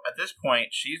 at this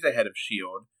point, she's the head of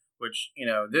S.H.I.E.L.D., which,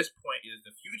 this point is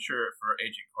the future for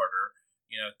Agent Carter,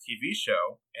 TV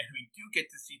show. And we do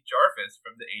get to see Jarvis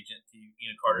from the Agent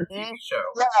Carter TV show.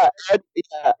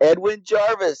 Yeah, Edwin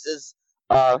Jarvis is,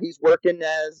 he's working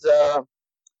as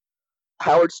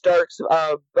Howard Stark's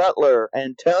butler,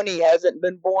 and Tony hasn't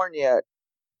been born yet.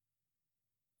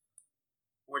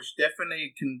 Which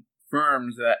definitely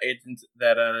confirms that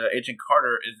Agent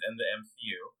Carter is in the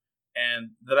MCU.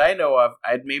 And that I know of,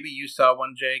 maybe you saw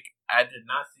one, Jake. I did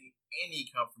not see any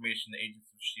confirmation that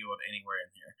Agents of S.H.I.E.L.D. anywhere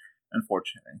in here,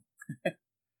 unfortunately.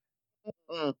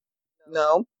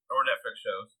 No. Or Netflix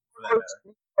shows, for that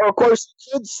matter. Or of course,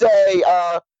 you could say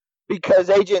because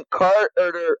Agent Carter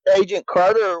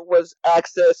was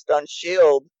accessed on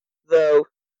S.H.I.E.L.D., though,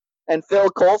 and Phil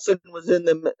Coulson was in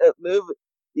the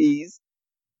movies.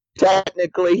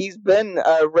 technically he's been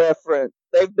referenced.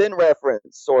 They've been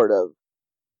referenced, sort of.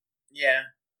 Yeah.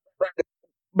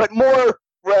 But more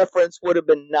reference would have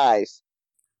been nice.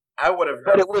 I would have.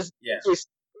 But it was yeah. it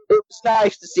was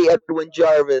nice to see Edwin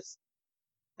Jarvis.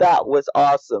 That was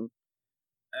awesome.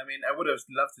 I mean, I would have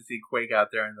loved to see Quake out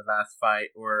there in the last fight,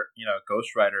 or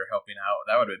Ghost Rider helping out.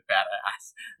 That would have been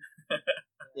badass.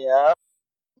 Yeah.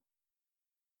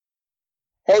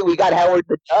 Hey, we got Howard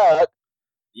the Duck.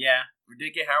 Yeah, we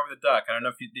did get Howard the Duck. I don't know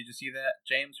if did you see that,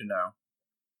 James, or no?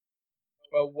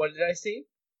 Well, what did I see?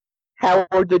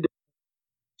 Howard the Duck.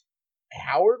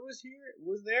 Howard was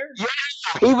there? Yeah,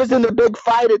 he was in the big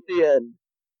fight at the end.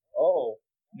 Oh,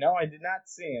 no, I did not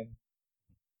see him.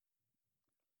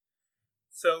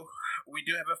 So we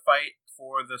do have a fight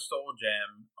for the Soul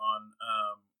Gem on,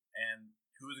 and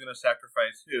who's going to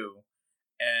sacrifice who,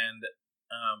 and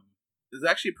there's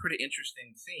actually a pretty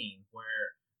interesting scene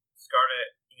where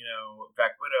Scarlet,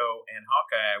 Black Widow, and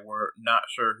Hawkeye were not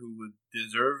sure who would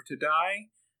deserve to die.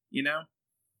 Mm-hmm.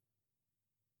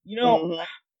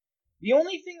 The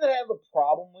only thing that I have a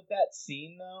problem with that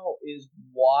scene, though, is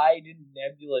why didn't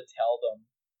Nebula tell them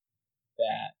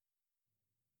that?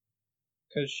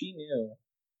 Because she knew.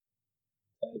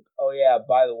 Like, oh yeah,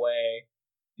 by the way,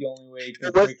 the only way you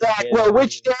can break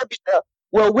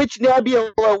which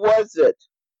Nebula was it?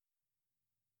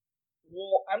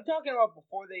 Well, I'm talking about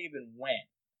before they even went.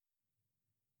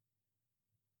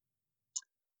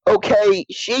 Okay,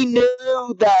 she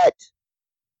knew that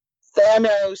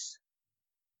Thanos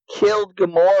killed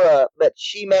Gamora, but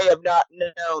she may have not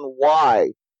known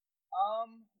why.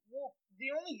 Well,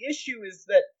 the only issue is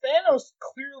that Thanos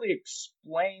clearly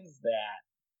explains that,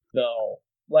 though.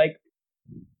 Like,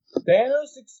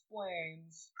 Thanos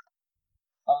explains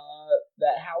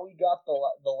that how he got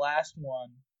the last one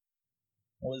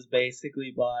was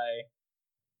basically by,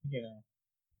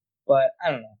 but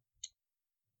I don't know.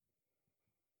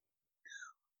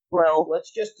 Well,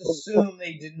 let's just assume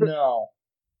they didn't know.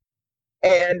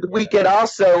 And we could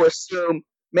also assume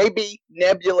maybe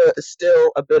Nebula is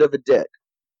still a bit of a dick.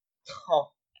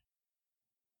 Oh.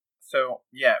 So,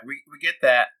 yeah, we get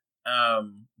that,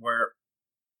 where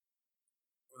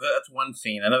that's one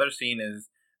scene. Another scene is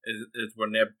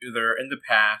when they're in the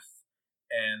past,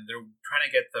 and they're trying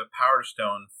to get the Power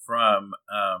Stone from,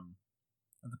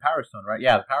 the Power Stone, right?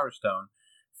 Yeah, the Power Stone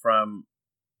from,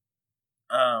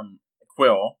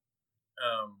 Quill,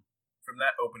 from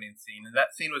that opening scene. And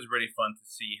that scene was really fun to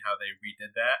see how they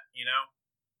redid that,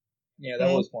 Yeah,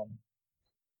 that was fun.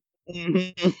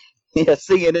 Mm-hmm. Yeah,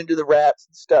 singing into the rats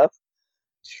and stuff.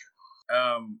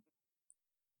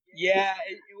 Yeah,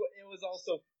 it was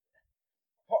also.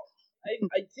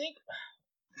 I think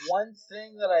one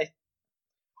thing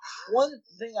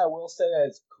I will say that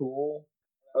is cool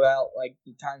about like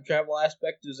the time travel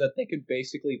aspect is that they could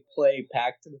basically play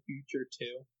Back to the Future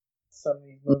too. Some of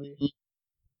these movies.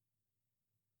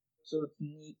 So it's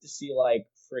neat to see like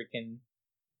freaking.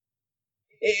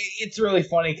 It's really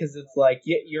funny because it's like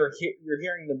you're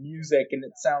hearing the music and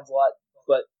it sounds a lot,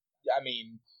 but I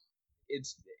mean, it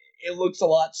looks a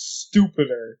lot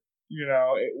stupider,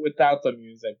 without the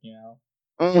music,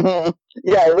 Mm-hmm.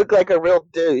 Yeah, it looked like a real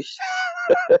douche.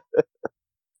 Running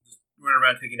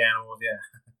around taking animals, yeah.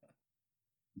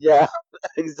 Yeah,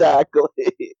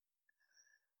 exactly.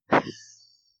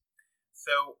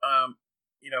 So,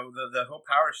 the whole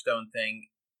Power Stone thing.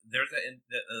 There's a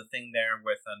thing there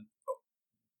with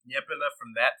Nebula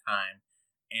from that time,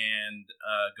 and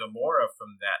Gamora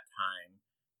from that time,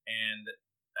 and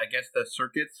I guess the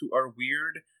circuits are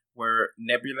weird, where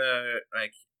Nebula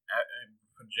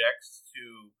projects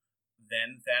to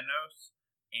then Thanos,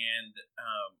 and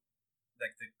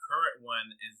like the current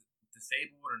one is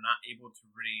disabled or not able to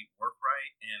really work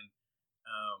right, and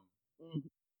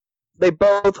they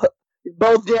both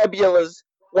Nebulas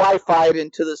Wi-Fi'd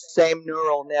into the same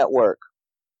neural network.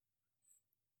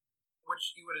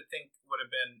 Which you would think would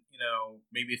have been,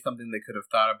 maybe something they could have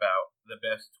thought about the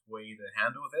best way to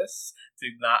handle this, to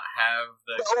not have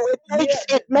the. So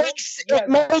it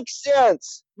makes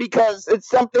sense because it's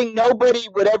something nobody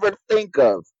would ever think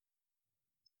of.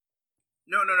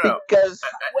 No. Because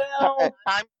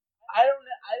I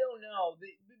don't know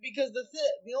because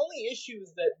the only issue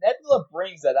is that Nebula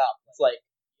brings that up. It's like,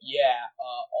 yeah.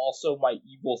 Also, my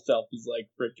evil self is like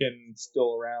freaking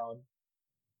still around.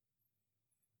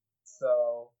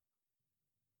 So,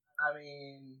 I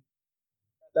mean,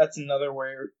 that's another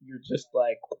where you're just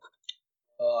like,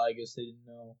 oh, I guess they didn't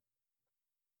know.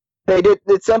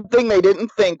 It's something they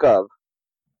didn't think of.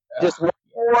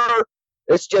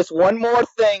 It's just one more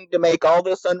thing to make all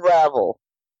this unravel.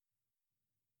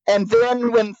 And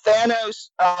then when Thanos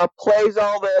plays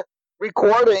all the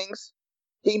recordings,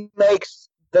 he makes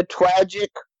the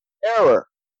tragic error.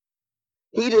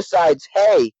 He decides,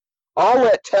 hey, I'll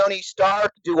let Tony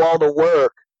Stark do all the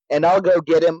work, and I'll go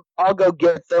get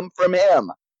them from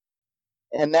him.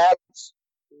 And that's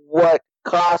what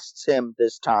costs him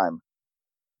this time.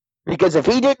 Because if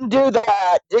he didn't do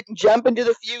that, didn't jump into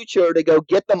the future to go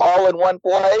get them all in one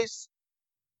place,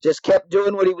 just kept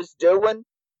doing what he was doing,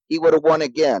 he would have won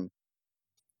again.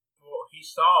 Well, he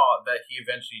saw that he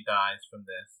eventually dies from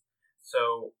this.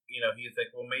 So, he's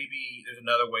like, well, maybe there's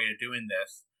another way of doing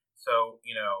this. So,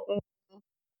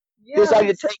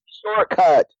 decided to take a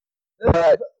shortcut.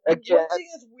 But again,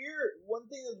 one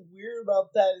thing that's weird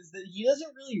about that is that he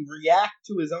doesn't really react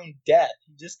to his own death.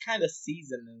 He just kind of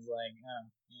sees it and is like, oh,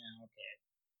 yeah, okay,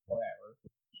 whatever.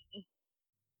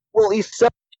 Well, he's so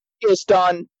focused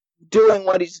on doing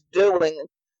what he's doing,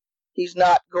 he's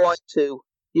not going to.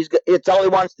 It's all he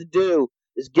wants to do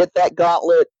is get that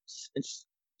gauntlet and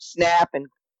snap, and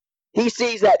he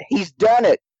sees that he's done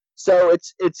it. So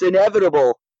it's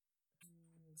inevitable.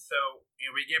 So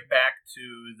we get back to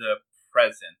the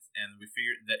present, and we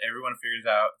figure that everyone figures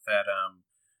out that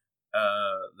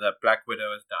that Black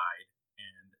Widow has died,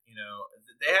 and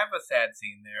they have a sad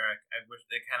scene there. I wish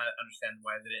they kind of understand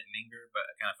why they didn't linger, but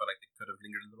I kind of felt like they could have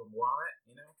lingered a little more on it.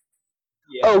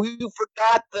 Yeah. Oh, you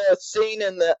forgot the scene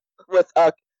with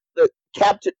the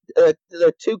Captain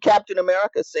the two Captain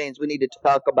America scenes we need to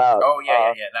talk about. Oh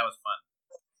yeah, that was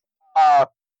fun.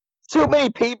 Too many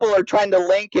people are trying to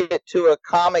link it to a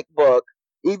comic book,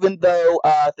 even though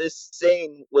this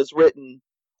scene was written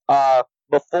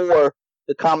before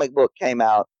the comic book came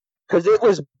out, because it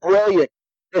was brilliant.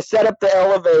 They set up the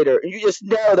elevator, and you just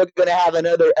know they're going to have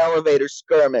another elevator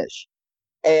skirmish,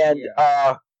 and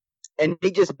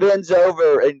he just bends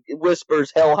over and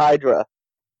whispers "Hell Hydra,"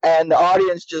 and the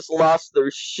audience just lost their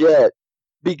shit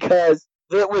because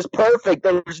it was perfect.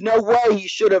 There was no way he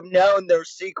should have known their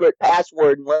secret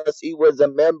password unless he was a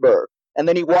member. And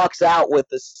then he walks out with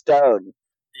the stone.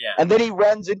 Yeah. And then he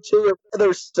runs into her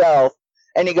other self,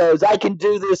 and he goes, "I can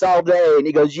do this all day." And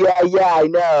he goes, "Yeah, I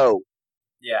know."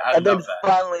 Yeah, I love that. And then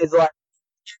finally he's like,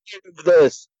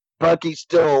 "This, Bucky's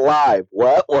still alive."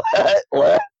 What?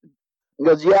 He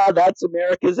goes, "Yeah, that's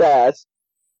America's ass."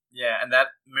 Yeah, and that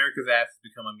America's ass has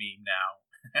become a meme now.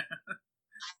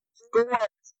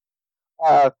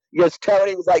 Because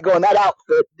Tony was like going, "That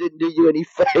outfit didn't do you any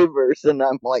favors," and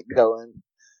I'm like going,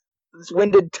 when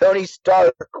did Tony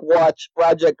Stark watch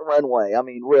Project Runway? I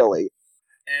mean, really.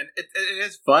 And it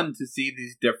is fun to see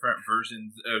these different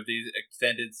versions of these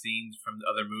extended scenes from the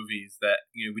other movies that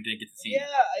we didn't get to see. Yeah,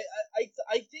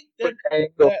 I think that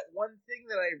one thing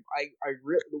that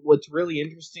what's really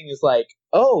interesting is like,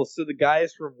 oh, so the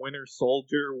guys from Winter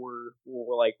Soldier were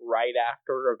like right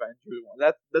after Avengers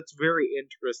 1. That's very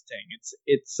interesting.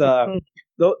 It's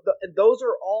those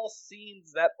are all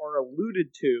scenes that are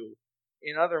alluded to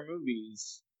in other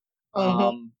movies,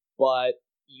 but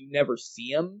you never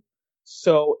see them.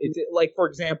 So it's like, for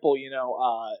example,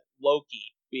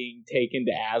 Loki being taken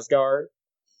to Asgard,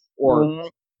 or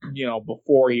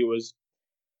before he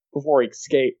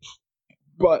escaped,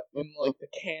 but in like the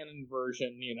canon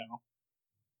version,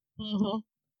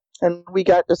 And we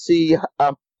got to see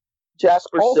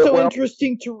Jasper. Also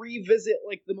interesting to revisit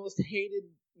like the most hated,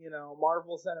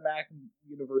 Marvel Cinematic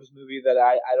Universe movie that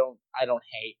I don't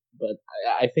hate, but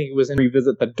I think it was in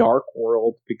revisit the Dark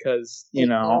World because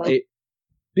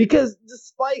Because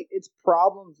despite its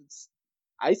problems,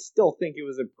 I still think it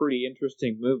was a pretty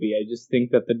interesting movie. I just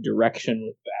think that the direction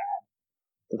was bad.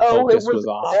 The focus was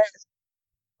off.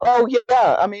 Oh,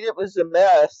 yeah. I mean, it was a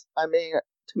mess. I mean,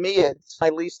 to me, it's my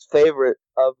least favorite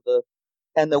of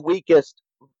and the weakest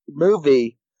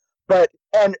movie. But,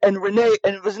 and Renee,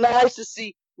 and it was nice to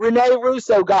see Renee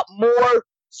Russo got more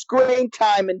screen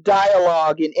time and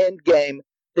dialogue in Endgame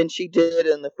than she did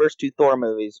in the first two Thor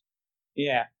movies.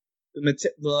 Yeah. But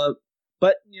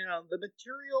the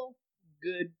material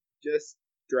good, just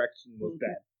direction was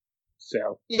bad.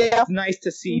 So yeah, it's nice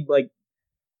to see like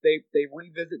they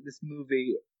revisit this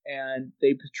movie and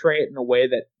they portray it in a way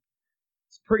that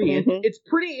it's pretty. It's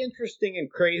pretty interesting and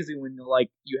crazy when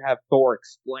you have Thor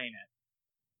explain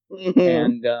it,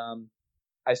 and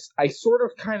I sort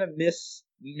of kind of miss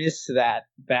that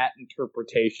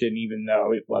interpretation, even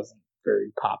though it wasn't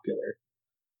very popular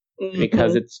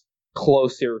because it's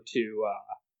closer to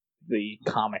the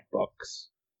comic books.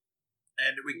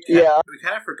 And we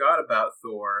kind of forgot about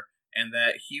Thor, and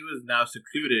that he was now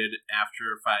secluded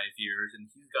after 5 years, and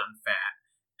he's gotten fat,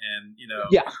 and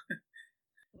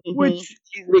which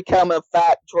he's become a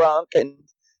fat drunk, and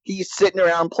he's sitting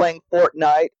around playing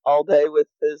Fortnite all day with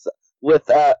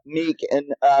Meek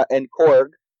and Korg.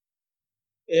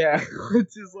 Yeah,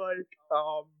 it's just like,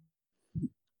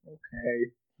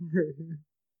 okay.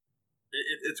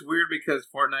 It's weird because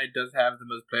Fortnite does have the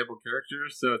most playable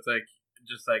characters, so it's like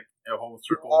just like a whole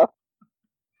circle.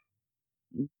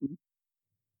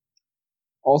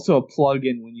 Also a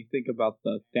plug-in when you think about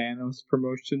the Thanos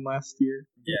promotion last year.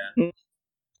 Yeah.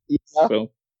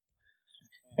 So,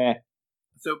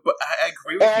 So, but I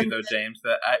agree with you though, James.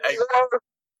 That I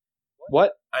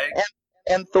what?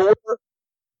 And Thor,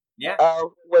 yeah,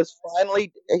 was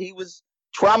finally, he was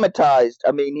traumatized.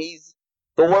 I mean,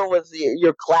 Thor was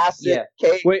your classic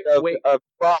case of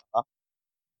trauma.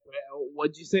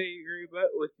 What'd you say you agree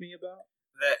with me about?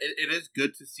 That it is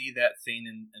good to see that scene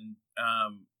and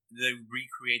they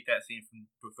recreate that scene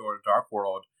from Thor: The Dark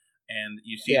World, and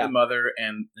you see the mother,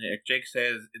 and like Jake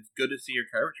says, it's good to see your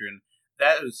character, and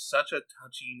that is such a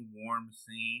touching, warm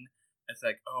scene. It's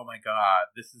like, oh my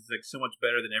god, this is like so much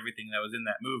better than everything that was in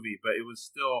that movie, but it was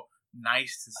still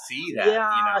nice to see that.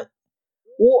 Yeah. You know?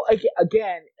 Well,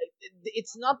 again,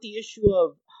 it's not the issue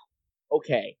of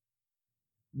okay.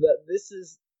 This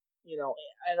is,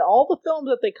 and all the films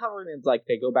that they covered, it's like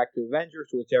they go back to Avengers,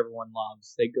 which everyone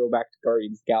loves. They go back to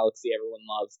Guardians of the Galaxy, everyone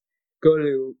loves. Go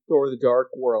to Thor: The Dark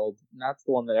World, and that's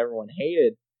the one that everyone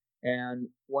hated. And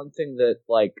one thing that,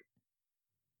 like,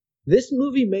 this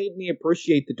movie made me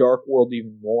appreciate the Dark World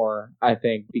even more, I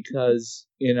think, because,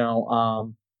 and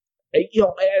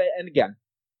again,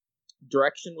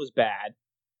 direction was bad.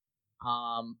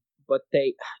 But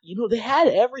they had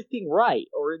everything right,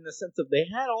 or in the sense of they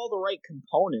had all the right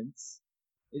components.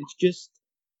 It's just,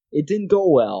 it didn't go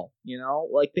well,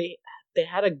 like they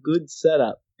had a good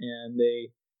setup, and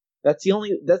that's the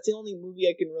only movie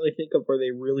I can really think of where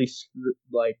they really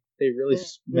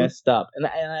messed up. And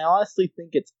I honestly think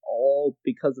it's all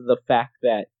because of the fact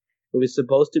that it was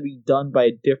supposed to be done by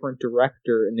a different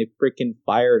director, and they freaking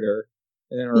fired her,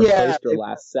 and then replaced her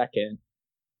last second.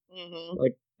 Mm-hmm.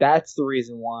 Like, that's the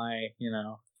reason why,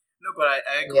 No, but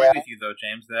I agree with you, though,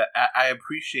 James, that I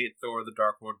appreciate Thor: The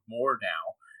Dark World more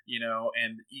now,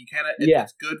 and you kind of,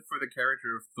 it's good for the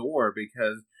character of Thor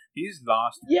because he's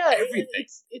lost everything.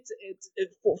 It's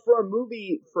for a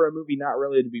movie not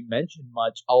really to be mentioned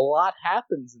much, a lot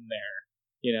happens in there,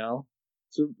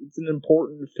 so it's an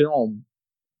important film.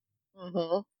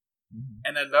 Mm-hmm.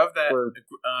 And I love that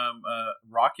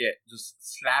Rocket just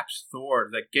slaps Thor,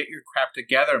 like, get your crap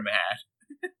together, man.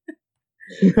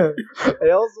 I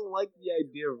also like the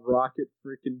idea of Rocket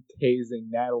freaking tasing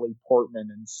Natalie Portman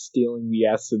and stealing the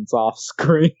essence off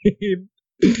screen.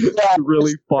 Yeah,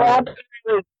 really fun.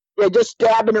 Just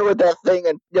stabbing her with that thing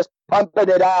and just pumping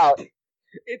it out.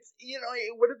 It's,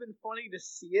 it would have been funny to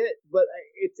see it, but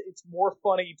it's more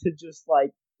funny to just,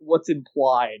 like, what's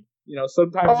implied.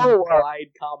 Sometimes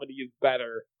implied comedy is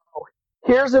better.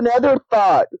 Here's another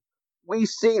thought. We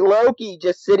see Loki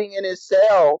just sitting in his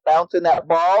cell, bouncing that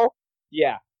ball.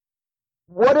 Yeah.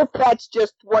 What if that's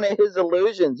just one of his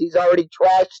illusions? He's already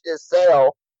trashed his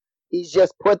cell. He's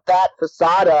just put that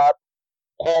facade up,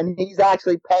 and he's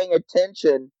actually paying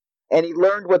attention, and he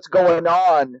learned what's going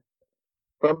on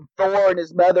from Thor and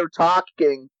his mother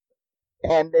talking,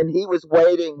 and then he was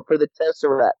waiting for the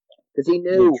Tesseract, because he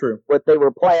knew what they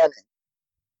were planning.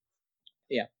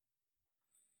 Yeah.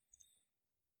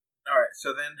 All right,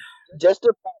 so then... Just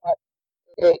a thought.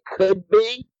 It could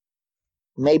be.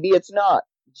 Maybe it's not.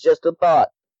 It's just a thought.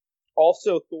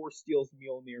 Also, Thor steals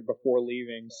Mjolnir before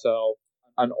leaving, so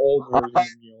an old version of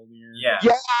Mjolnir.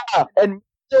 Yeah, and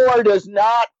Thor does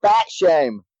not fat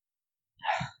shame.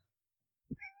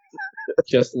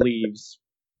 Just leaves.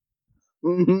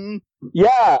 Mm-hmm.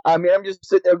 Yeah, I mean, I'm just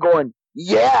sitting there going,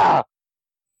 yeah!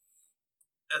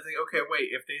 I think, okay, wait,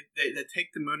 if they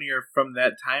take the Mjolnir from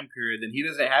that time period, then he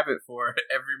doesn't have it for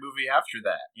every movie after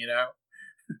that,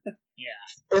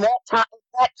 Yeah. In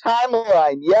that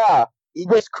timeline, yeah. He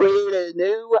just created a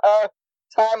new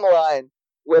timeline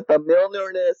with the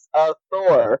Mjolnir-ness of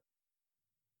Thor.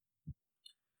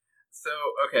 So,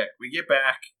 okay, we get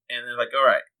back, and they're like, all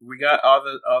right, we got all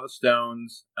the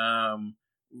stones.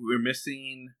 We're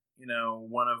missing,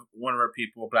 one of our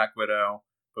people, Black Widow,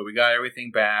 but we got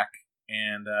everything back,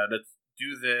 and let's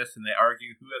do this. And they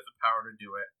argue who has the power to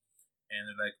do it. And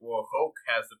they're like, well, Hulk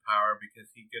has the power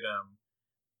because he could,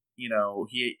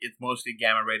 it's mostly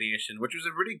gamma radiation, which was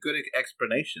a really good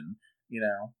explanation,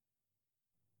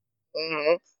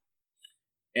 Mm-hmm.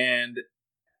 And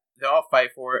they all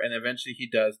fight for it, and eventually he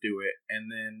does do it,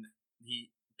 and then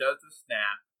he does the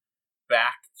snap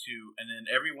back to, and then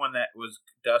everyone that was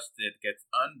dusted gets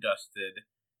undusted,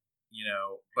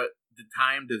 but the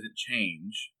time doesn't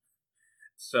change.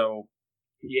 So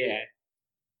yeah,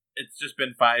 it's just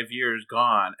been 5 years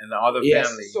gone, and all the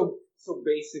family. So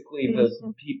basically,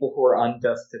 the people who are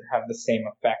undusted have the same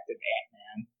effect as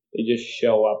Ant-Man. They just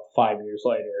show up 5 years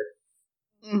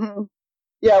later. Mm-hmm.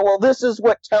 Yeah, well, this is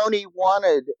what Tony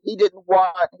wanted. He didn't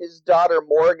want his daughter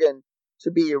Morgan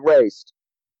to be erased.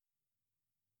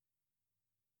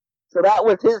 So that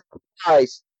was his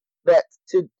price. That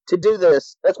to do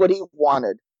this, that's what he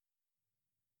wanted.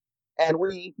 And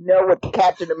we know what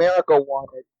Captain America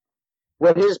wanted,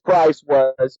 what his price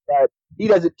was, but he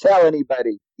doesn't tell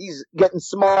anybody. He's getting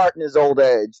smart in his old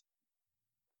age.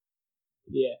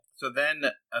 Yeah. So then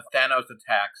Thanos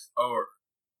attacks, or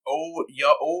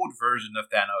your old version of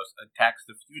Thanos attacks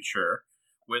the future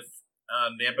with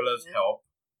Nebula's help.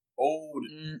 Old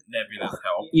Nebula's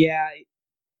help. Yeah.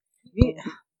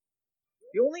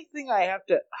 The only thing I have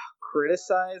to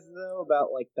criticize, though,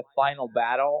 about, like, the final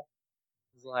battle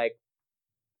is, like,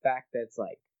 the fact that it's,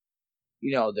 like,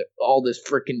 you know, all this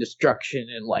freaking destruction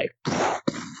and, like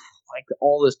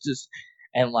all this just,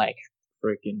 and, like,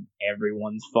 freaking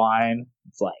everyone's fine.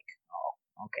 It's like,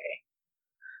 oh, okay.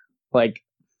 Like,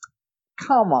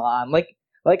 come on. Like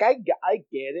I get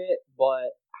it,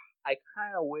 but I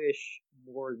kind of wish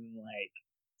more than, like,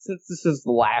 since this is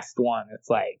the last one, it's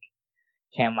like,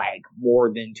 can, like, more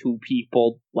than 2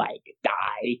 people, like,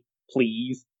 die,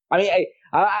 please? I mean,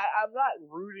 I'm not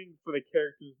rooting for the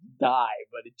characters to die,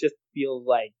 but it just feels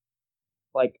like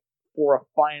for a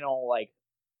final, like,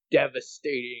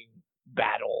 devastating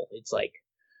battle, it's like,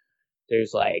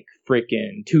 there's, like,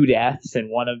 freaking 2 deaths, and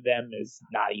one of them is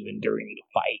not even during the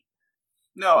fight.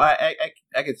 No, I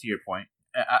can see your point.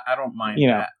 I don't mind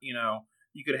that. You know,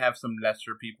 you could have some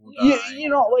lesser people die. Yeah, you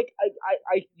know, like,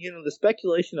 I you know, the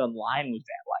speculation online was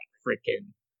that, like,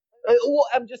 freaking... well,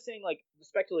 I'm just saying, like, the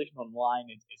speculation online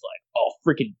is like, oh,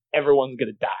 freaking everyone's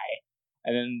gonna die.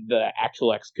 And then the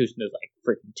actual execution is, like,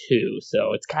 freaking 2,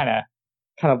 so it's kind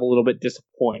of a little bit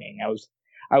disappointing. I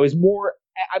was more...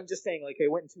 I'm just saying, like, I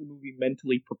went into the movie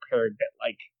mentally prepared that,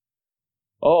 like,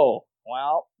 oh,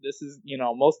 well, this is, you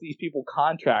know, most of these people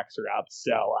contracts are up,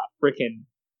 so, freaking...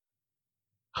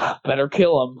 better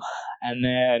kill him. And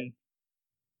then,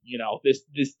 you know,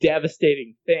 this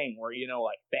devastating thing where, you know,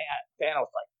 like, Thanos,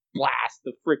 like, blasts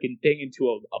the freaking thing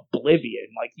into oblivion.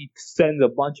 Like, he sends a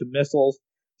bunch of missiles,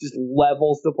 just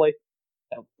levels the place,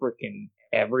 and freaking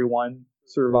everyone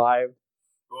survived.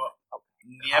 Well,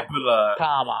 Nebula.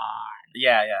 Come on.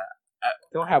 Yeah.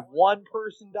 Don't have one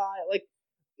person die. Like,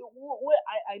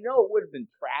 I know it would have been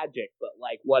tragic, but,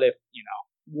 like, what if, you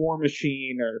know, War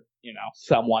Machine or, you know,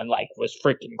 someone, like, was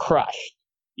freaking crushed,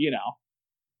 you know?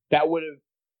 That would have,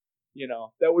 you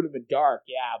know, that would have been dark,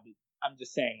 yeah, but I'm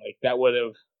just saying, like, that would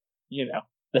have, you know,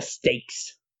 the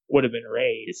stakes would have been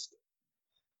raised.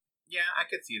 Yeah, I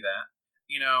could see that.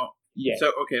 You know, yeah.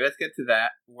 So, okay, let's get to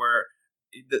that, where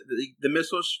the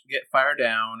missiles get fired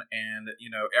down, and, you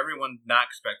know, everyone's not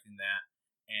expecting that,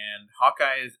 and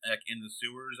Hawkeye is, like, in the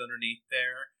sewers underneath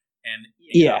there, and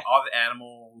you know, all the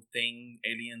animal things,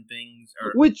 alien things,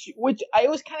 are... which I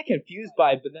was kind of confused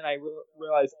by, but then I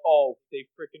realized, oh, they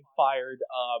freaking fired,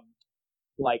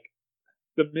 like,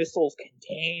 the missiles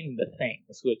contain the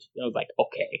things, which I was like,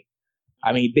 okay.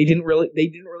 I mean, they didn't really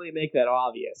make that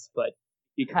obvious, but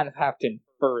you kind of have to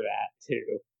infer that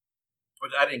too.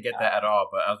 Which I didn't get that at all,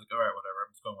 but I was like, all right, whatever,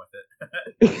 I'm just going with it.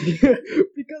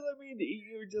 Because I mean,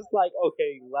 you're just like,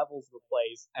 okay, levels the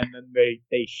place, and then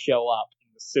they show up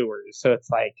in the sewers, so it's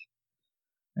like,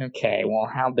 okay, well,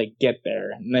 how'd they get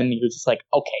there? And then you're just like,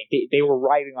 okay, they were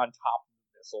riding on top of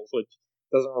the missiles, which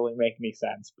doesn't really make any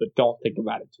sense, but don't think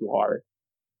about it too hard.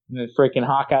 And then freaking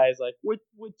Hawkeye's like, which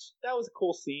that was a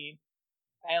cool scene,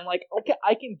 and like, okay,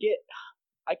 I can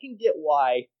get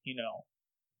why, you know,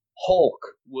 Hulk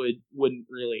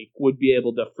would be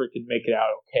able to freaking make it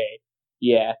out okay.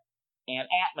 Yeah. And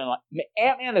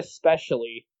Ant-Man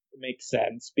especially makes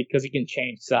sense because he can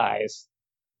change size.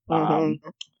 Mm-hmm.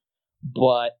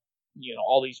 But, you know,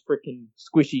 all these freaking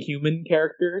squishy human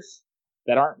characters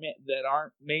that aren't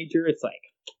major, it's like,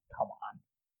 come on.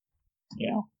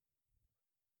 You know?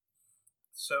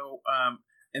 So,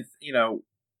 and, you know,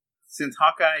 since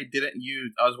Hawkeye didn't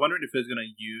use, I was wondering if he was going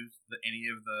to use any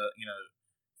of the, you know,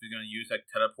 if he was going to use like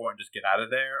teleport and just get out of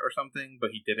there or something,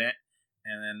 but he didn't.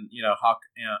 And then, you know,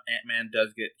 Ant-Man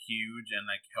does get huge and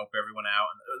like help everyone out,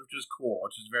 which is cool,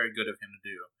 which is very good of him to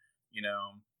do, you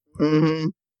know. Mm-hmm.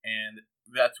 And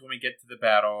that's when we get to the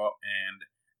battle, and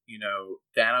you know,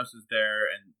 Thanos is there,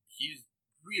 and he's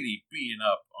really beating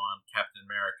up on Captain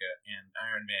America and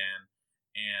Iron Man,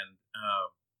 and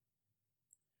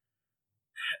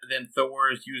then Thor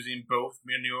is using both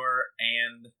Mjolnir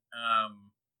and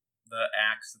the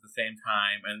axe at the same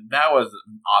time, and that was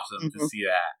awesome to see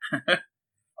that.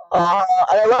 And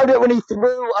I loved it when he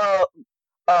threw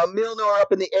Mjolnir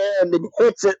up in the air and then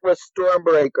hits it with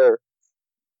Stormbreaker.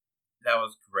 That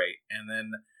was great. And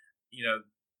then,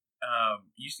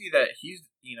 you see that he's,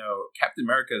 Captain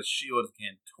America's shield is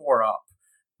getting tore up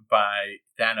by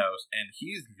Thanos, and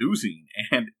he's losing,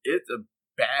 and it's a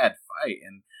bad fight,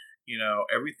 and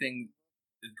everything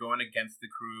is going against the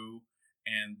crew,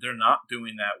 and they're not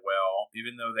doing that well,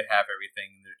 even though they have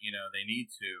everything they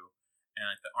need to, and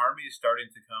like, the army is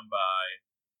starting to come by,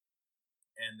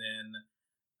 and then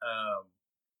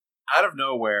out of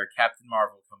nowhere, Captain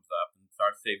Marvel comes up and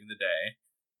starts saving the day.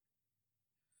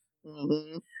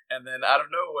 Mm-hmm. And then out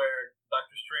of nowhere,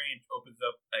 Doctor Strange opens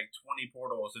up like 20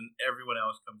 portals, and everyone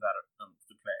else comes out of them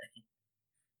to play.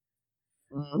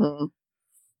 Mm-hmm.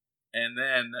 And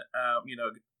then,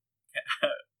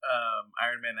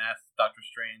 Iron Man asks Doctor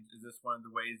Strange, "Is this one of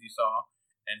the ways you saw?"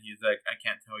 And he's like, "I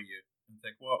can't tell you." And it's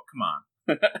like, "Well, come on,"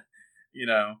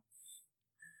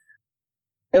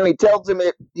 And he tells him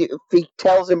if he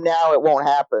tells him now, it won't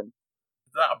happen.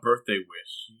 It's not a birthday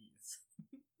wish. Jeez.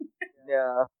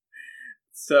 Yeah.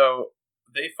 So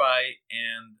they fight,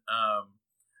 and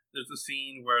there's a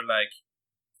scene where like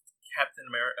Captain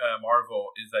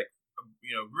Marvel is like,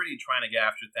 really trying to get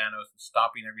after Thanos and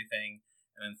stopping everything,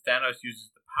 and then Thanos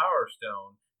uses the Power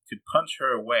Stone to punch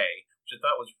her away, which I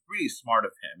thought was really smart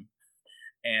of him.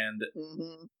 And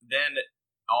then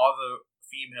all the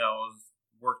females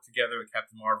work together with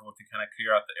Captain Marvel to kind of clear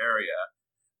out the area.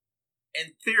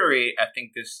 In theory, I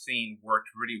think this scene worked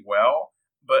really well.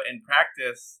 But in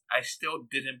practice, I still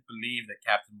didn't believe that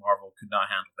Captain Marvel could not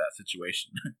handle that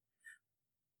situation.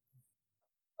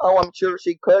 Oh, I'm sure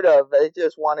she could have. They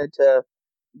just wanted to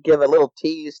give a little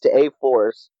tease to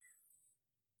A-Force.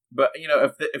 But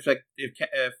if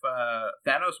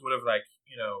Thanos would have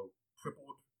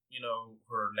crippled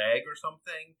her leg or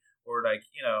something, or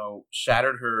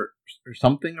shattered her or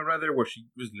something or other where she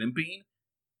was limping,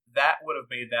 that would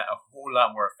have made that a whole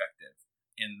lot more effective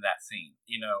in that scene.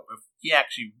 If he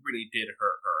actually really did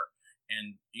hurt her,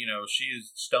 and she's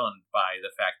stunned by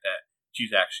the fact that she's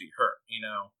actually hurt,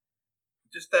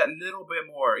 just that little bit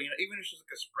more, even if it's just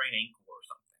like a sprained ankle or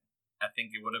something, I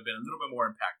think it would have been a little bit more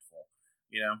impactful.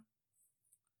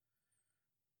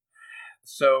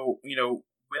 So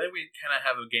when we kind of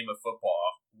have a game of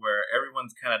football where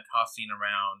everyone's kind of tossing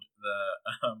around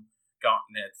the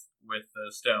gauntlets with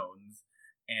the stones.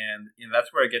 And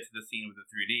that's where I get to the scene with the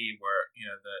 3D where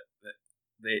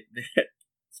the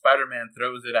Spider-Man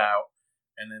throws it out,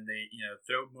 and then they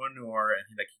throw Mjolnir, and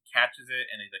he catches it,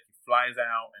 and he flies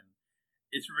out, and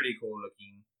it's really cool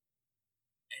looking.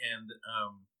 And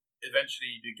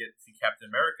eventually you do get to see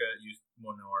Captain America use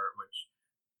Mjolnir, which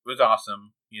was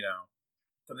awesome.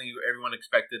 Something everyone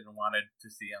expected and wanted to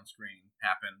see on screen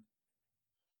happen.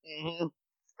 Mm-hmm.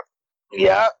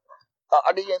 Yeah.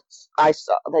 Audience, I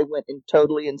saw they went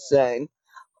totally insane.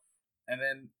 And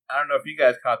then I don't know if you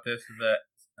guys caught this, that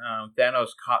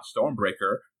Thanos caught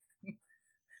Stormbreaker.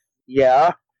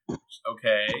 Yeah.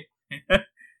 Okay.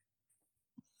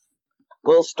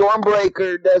 Well,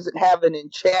 Stormbreaker doesn't have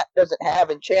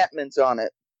enchantments on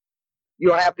it. You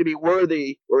don't have to be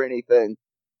worthy or anything.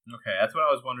 Okay, that's what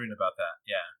I was wondering about that.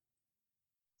 Yeah.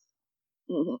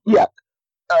 Mm-hmm. Yeah.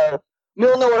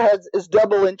 Mjolnir is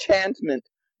double enchantment.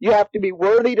 You have to be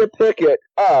worthy to pick it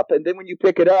up, and then when you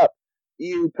pick it up,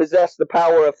 you possess the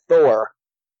power of Thor.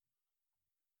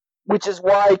 Which is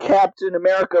why Captain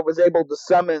America was able to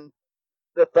summon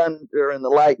the thunder and the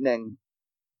lightning.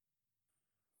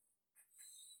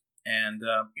 And,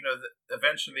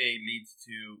 eventually it leads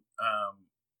to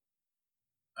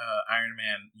Iron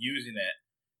Man using it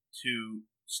to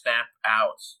snap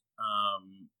out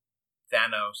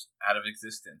Thanos out of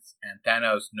existence. And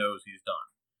Thanos knows he's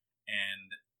done.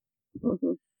 And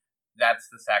that's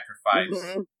the sacrifice.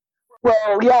 Mm-hmm.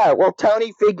 Well, yeah. Well,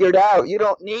 Tony figured out you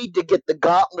don't need to get the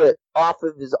gauntlet off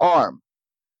of his arm.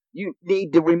 You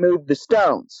need to remove the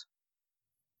stones.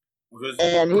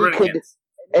 And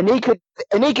he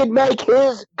could make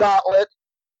his gauntlet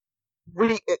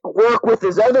work with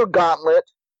his other gauntlet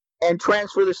and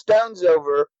transfer the stones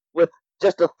over with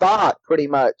just a thought, pretty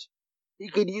much. He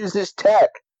could use his tech.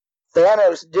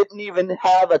 Thanos didn't even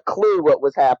have a clue what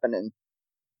was happening.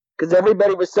 Because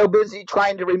everybody was so busy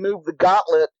trying to remove the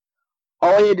gauntlet,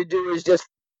 all he had to do was just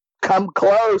come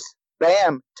close,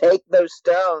 bam, take those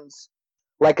stones.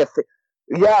 Like a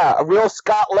real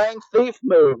Scott Lang thief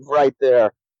move right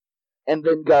there. And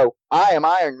then go, I am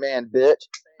Iron Man, bitch.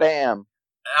 Bam.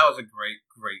 That was a great,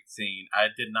 great scene. I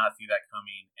did not see that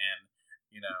coming, and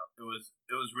it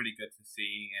was really good to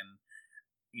see. And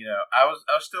I was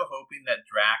still hoping that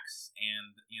Drax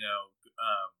and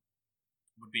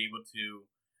would be able to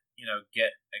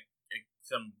get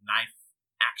some knife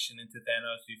action into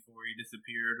Thanos before he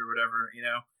disappeared or whatever,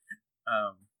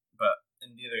 But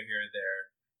neither here nor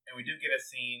there. And we do get a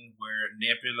scene where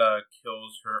Nebula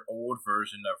kills her old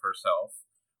version of herself,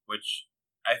 which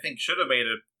I think should have made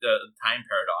a time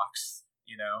paradox,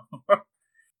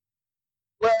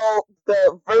 Well,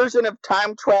 the version of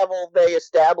time travel they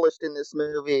established in this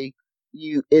movie,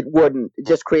 it wouldn't. It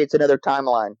just creates another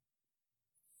timeline.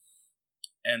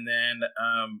 And then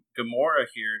Gamora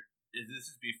here, this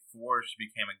is before she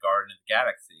became a Guardian of the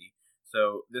Galaxy,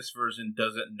 so this version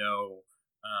doesn't know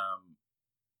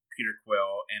Peter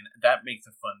Quill, and that makes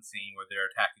a fun scene where they're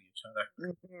attacking each other.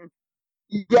 Mm-hmm.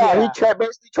 Yeah, he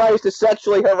basically tries to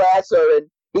sexually harass her,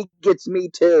 and he gets Me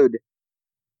Too'd.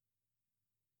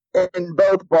 In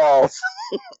both balls.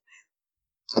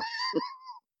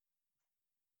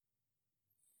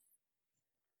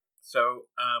 So,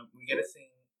 we get a scene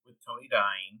with Tony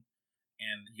dying,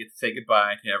 and he gets to say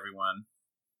goodbye to everyone.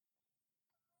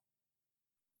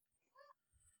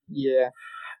 Yeah.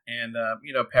 And,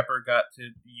 Pepper got to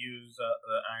use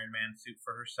the Iron Man suit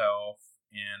for herself,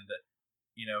 and,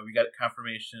 we got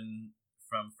confirmation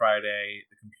from Friday,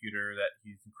 the computer, that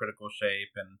he's in critical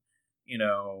shape, and,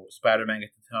 Spider-Man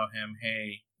gets to tell him,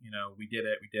 hey, we did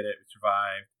it, we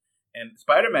survived. And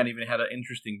Spider-Man even had an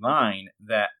interesting line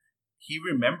that he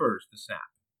remembers the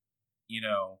snap,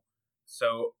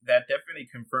 so that definitely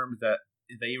confirms that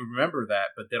they remember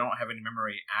that, but they don't have any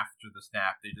memory after the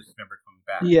snap. They just remember coming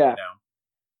back,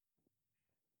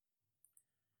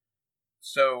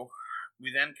 So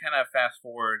we then kind of fast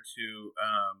forward to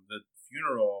the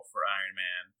funeral for Iron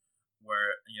Man,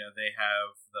 where they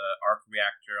have the arc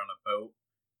reactor on a boat,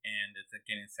 and it's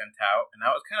getting sent out. And I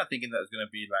was kind of thinking that was going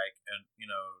to be like a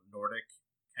Nordic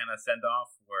kind of send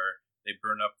off, where they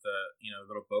burn up the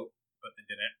little boat, but they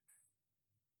didn't.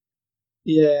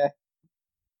 Yeah,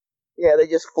 they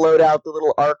just float out the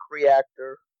little arc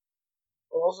reactor.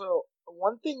 Also,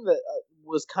 one thing that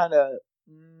was kind of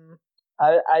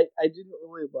I didn't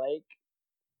really like.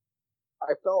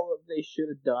 I felt what they should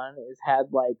have done is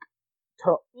had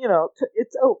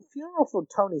it's a funeral for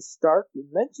Tony Stark.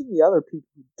 Mention the other people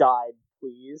who died,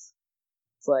 please.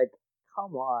 It's like,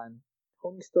 come on,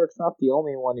 Tony Stark's not the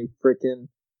only one who freaking.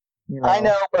 I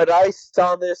know, but I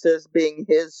saw this as being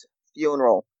his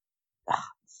funeral.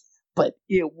 But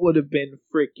it would have been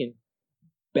freaking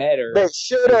better. They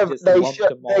should have. They should.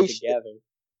 Together.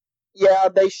 Yeah,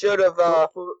 they should have.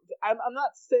 I'm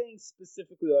not saying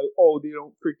specifically like, they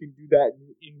don't freaking do that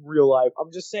in real life.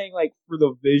 I'm just saying like for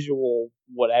the visual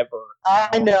whatever.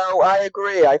 I know. I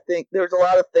agree. I think there's a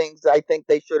lot of things I think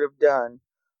they should have done,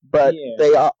 but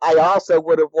I also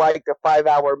would have liked a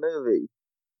 5-hour movie.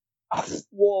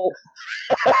 Well,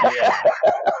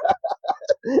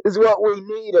 is what we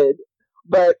needed,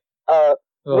 but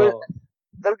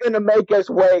they're going to make us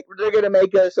wait. They're going to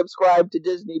make us subscribe to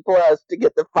Disney Plus to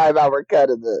get the 5-hour cut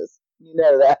of this. You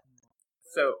know that.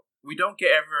 So we don't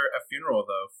get ever a funeral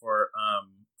though for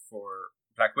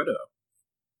Black Widow.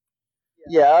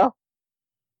 Yeah.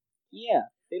 Yeah,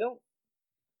 they don't.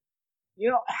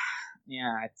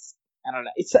 Yeah, it's I don't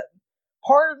know. It's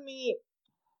part of me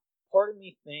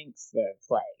thinks that it's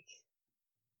like,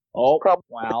 probably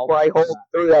wow, I hold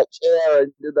through that chair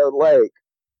into the lake.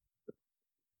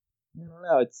 I don't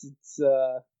know. It's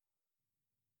I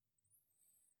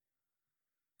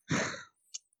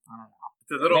don't know.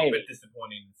 It's a little bit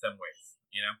disappointing in some ways,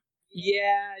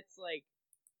 Yeah, it's like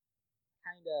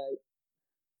kind of.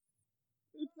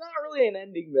 It's not really an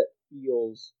ending that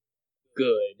feels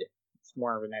good. It's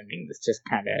more of an ending that's just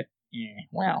kind of,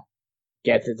 well,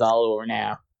 guess it's all over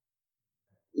now.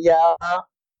 Yeah,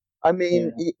 I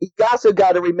mean, you also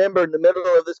got to remember in the middle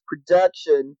of this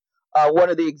production, one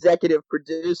of the executive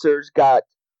producers got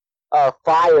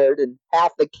fired, and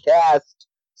half the cast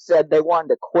said they wanted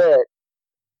to quit.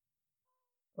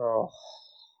 Oh.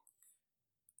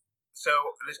 So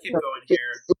let's keep going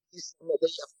here. Some of the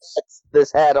effects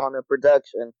this had on the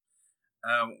production.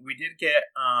 We did get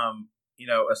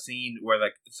a scene where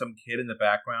like some kid in the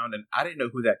background, and I didn't know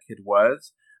who that kid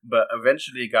was, but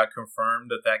eventually it got confirmed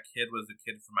that kid was the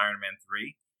kid from Iron Man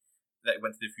 3 that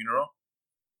went to the funeral.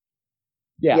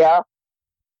 Yeah.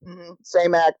 Mm-hmm.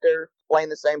 Same actor playing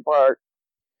the same part.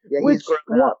 Yeah, he's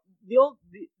grown up.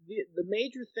 The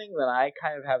major thing that I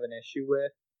kind of have an issue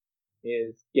with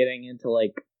is getting into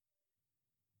like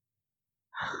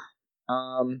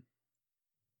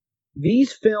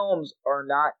these films are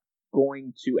not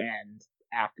going to end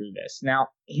after this. Now,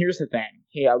 here's the thing.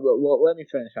 Well, let me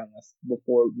finish on this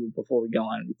before we go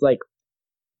on. It's like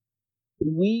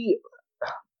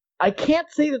I can't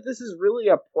say that this is really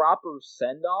a proper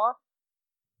send-off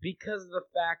because of the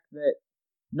fact that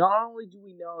not only do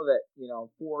we know that,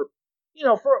 for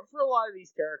a lot of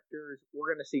these characters,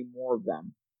 we're going to see more of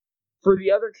them. For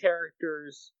the other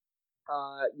characters,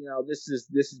 this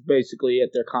is basically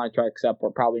it. Their contract's up.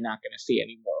 We're probably not going to see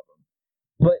any more of them.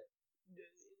 But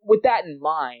with that in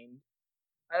mind,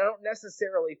 I don't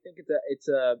necessarily think it's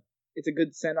a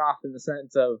good send off in the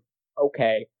sense of,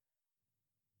 okay,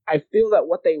 I feel that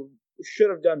what they should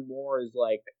have done more is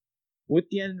like, with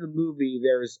the end of the movie,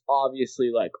 there's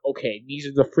obviously like, okay, these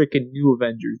are the freaking new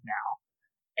Avengers now,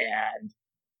 and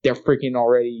they're freaking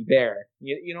already there.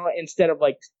 Instead of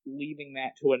like leaving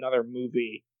that to another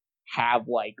movie, have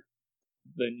like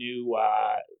the new,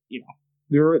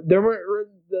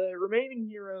 the remaining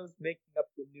heroes making up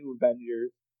the new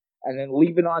Avengers, and then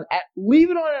leave it on at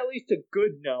least a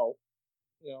good note,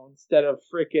 instead of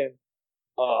freaking,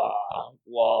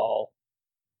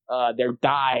 they're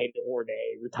died or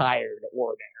they retired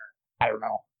or they're, I don't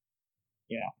know,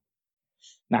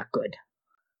 not good.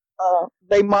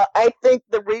 I think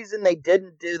the reason they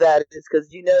didn't do that is because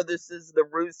this is the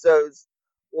Russos'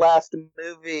 last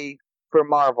movie for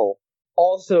Marvel.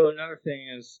 Also, another thing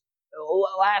is,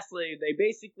 lastly, they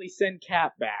basically send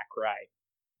Cap back, right?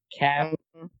 Cap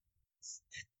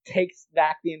takes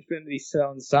back the Infinity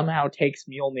Stone, somehow takes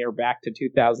Mjolnir back to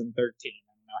 2013. I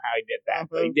don't know how he did that,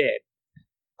 but he did.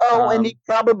 Oh, and he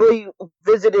probably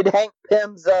visited Hank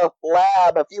Pym's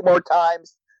lab a few more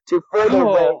times to further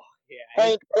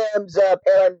Hank Pym's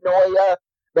paranoia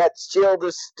that S.H.I.E.L.D.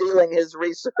 is stealing his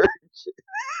research.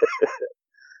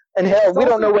 And hell, we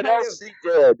don't know what else he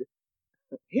did.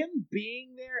 Him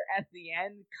being there at the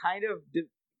end kind of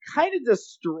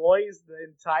destroys the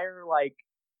entire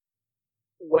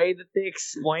way that they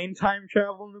explain time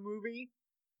travel in the movie,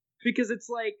 because it's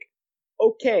like,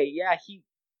 okay, yeah, he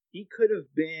could have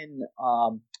been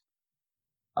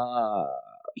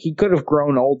he could have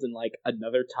grown old in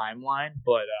another timeline,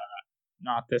 but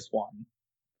not this one.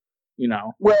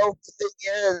 Well, the thing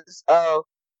is,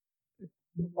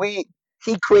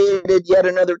 he created yet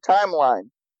another timeline.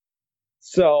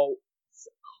 So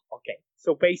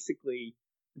basically,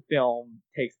 the film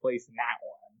takes place in that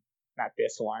one, not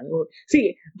this one.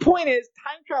 See, point is,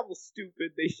 time travel's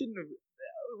stupid. They shouldn't have,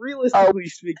 realistically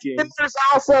speaking. And there's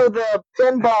also the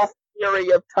pinball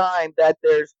theory of time, that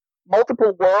there's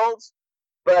multiple worlds,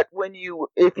 but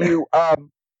if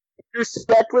you're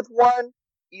stuck with one,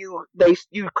 you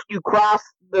cross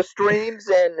the streams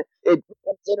and it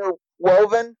becomes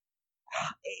interwoven.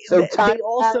 So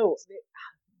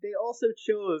they also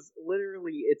chose,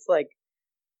 literally, it's like,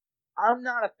 I'm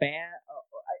not a fan.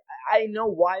 I know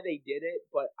why they did it,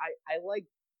 but I like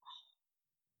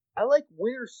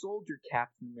Winter Soldier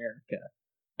Captain America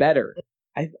better.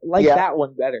 I like that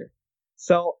one better.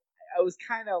 So I was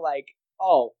kind of like,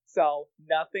 oh, so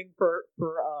nothing for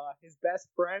his best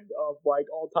friend of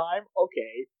all time?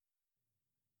 Okay.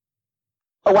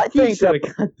 Oh, I think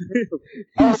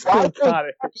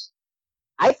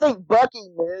I think Bucky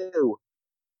knew.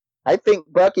 I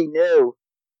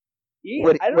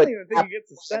don't even think he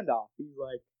gets a send-off.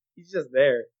 He's just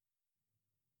there.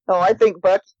 No, I think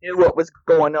Bucky knew what was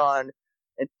going on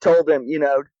and told him, you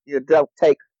don't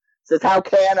take. Says, how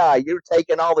can I? You're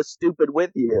taking all the stupid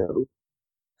with you.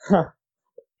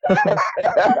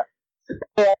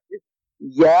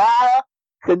 Yeah,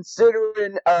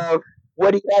 considering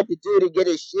what he had to do to get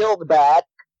his shield back.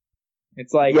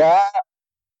 It's like, yeah,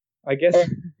 I guess.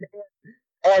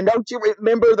 And don't you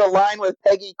remember the line with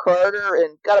Peggy Carter?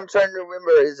 And God, I'm trying to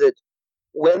remember. Is it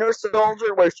Winter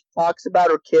Soldier, where she talks about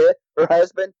her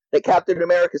husband, that Captain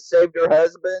America saved her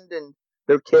husband and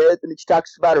their kids, and she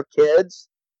talks about her kids?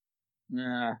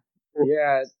 Yeah.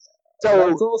 So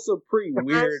it's also pretty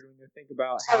weird when you think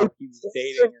about how he was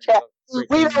dating her.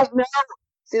 We don't know.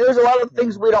 See, there's a lot of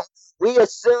things we don't. We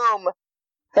assume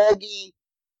Peggy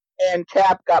and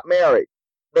Cap got married.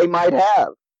 They might have.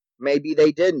 Maybe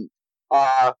they didn't.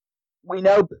 We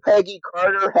know Peggy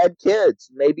Carter had kids.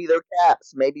 Maybe they're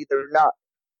Caps. Maybe they're not.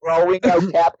 For all we know,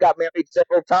 Cap got married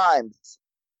several times.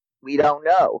 We don't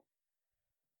know.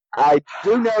 I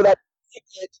do know that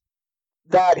ticket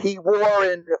that he wore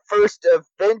in the first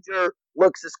Avenger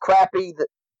looks as crappy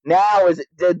now as it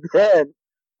did then.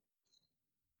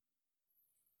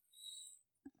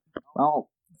 Well,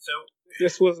 so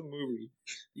this was a movie.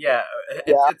 Yeah,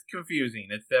 it's confusing.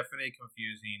 It's definitely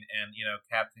confusing, and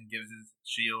Captain gives his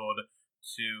shield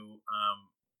to.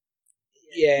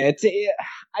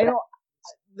 I don't.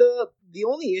 The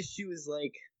only issue is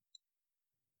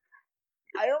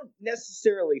I don't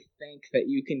necessarily think that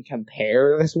you can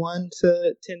compare this one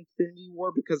to Infinity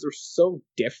War, because they're so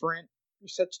different. They're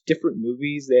such different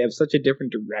movies. They have such a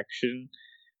different direction.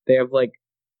 They have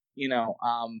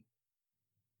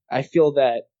I feel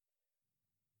that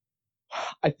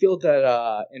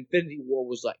Infinity War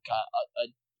was like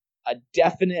a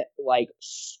definite like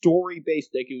story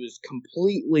based, like it was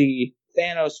completely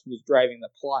Thanos was driving the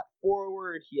plot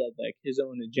forward. He had like his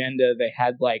own agenda. They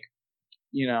had like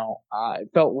it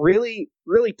felt really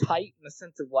really tight in the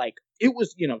sense of like it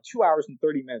was 2 hours and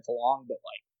 30 minutes long, but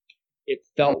like it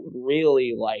felt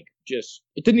really like just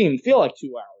it didn't even feel like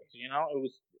 2 hours. It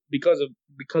was because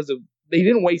of they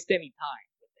didn't waste any time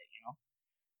with it.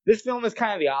 This film is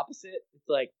kind of the opposite. It's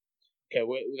like, okay,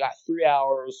 we got 3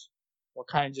 hours. We're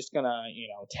kind of just gonna,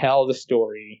 tell the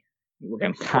story. We're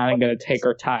gonna take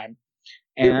our time.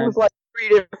 And it was like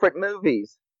 3 different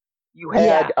movies. You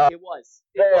had it was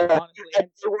honestly.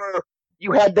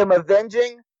 You had them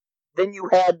avenging, then you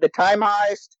had the time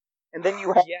heist, and then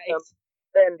you had them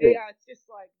ending. Yeah, it's just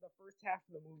like the first half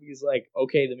of the movie is like,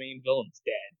 okay, the main villain's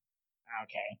dead.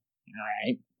 Okay, all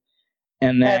right,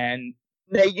 and then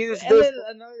they used this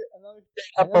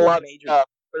another major stuff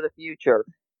for the future.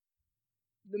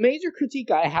 The major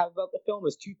critique I have about the film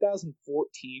is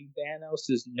 2014 Thanos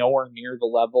is nowhere near the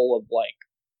level of like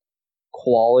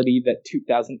quality that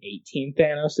 2018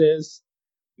 Thanos is,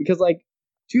 because like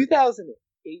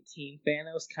 2018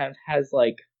 Thanos kind of has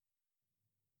like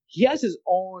he has his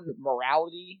own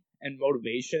morality and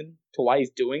motivation to why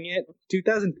he's doing it.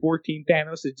 2014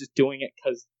 Thanos is just doing it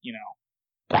because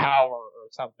power or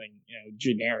something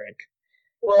generic.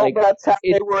 Well, like, that's how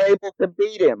they were able to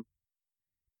beat him.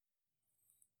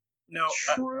 No,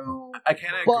 true. I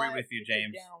kind of agree with you,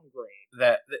 James.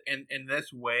 That in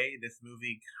this way, this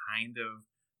movie kind of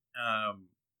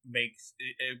makes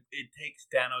it takes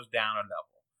Thanos down a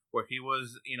level where he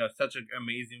was, such an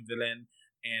amazing villain,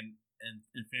 and in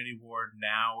Infinity War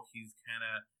now he's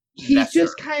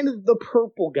just kind of the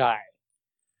purple guy.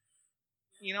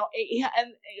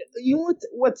 And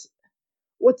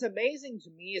what's amazing to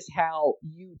me is how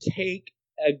you take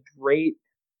a great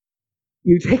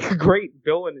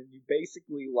villain and you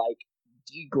basically like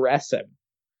degress him,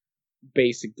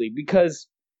 basically, because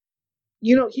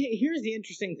here's the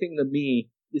interesting thing to me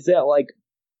is that like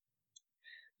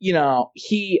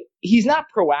he's not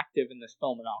proactive in this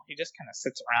film at all. He just kind of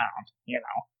sits around,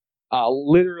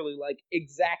 literally like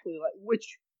exactly like,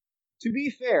 which to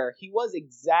be fair, he was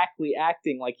exactly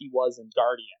acting like he was in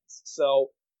Guardians.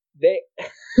 So they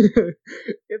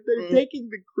if they're taking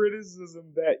the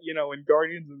criticism that in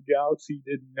Guardians of the Galaxy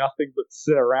did nothing but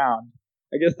sit around,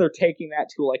 I guess they're taking that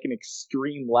to like an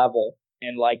extreme level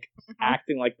and like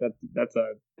acting like that's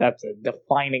a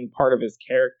defining part of his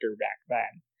character back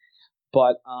then.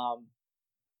 But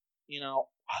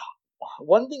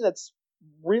one thing that's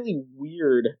really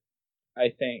weird, I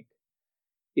think,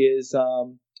 is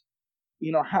how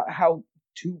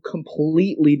two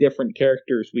completely different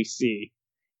characters we see.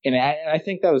 And I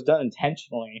think that was done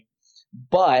intentionally.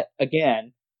 But,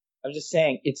 again, I'm just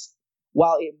saying,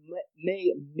 while it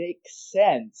may make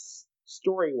sense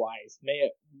story-wise,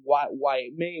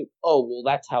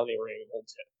 that's how they were able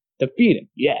to defeat him.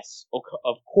 Yes,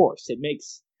 of course. It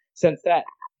makes sense that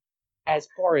as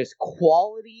far as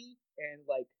quality and,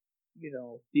 like,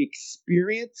 the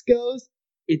experience goes,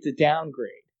 it's a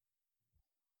downgrade.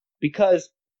 Because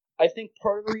I think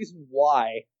part of the reason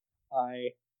why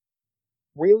I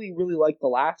really, really liked the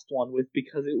last one was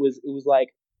because it was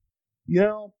like,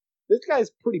 this guy's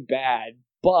pretty bad,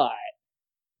 but,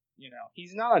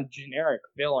 he's not a generic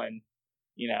villain.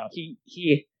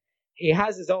 He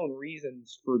has his own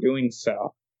reasons for doing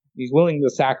so. He's willing to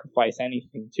sacrifice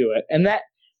anything to it. And that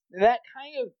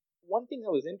kind of, one thing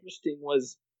that was interesting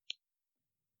was,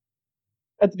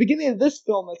 at the beginning of this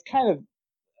film, it's kind of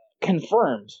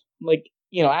confirmed. Like,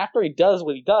 after he does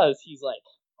what he does, he's like,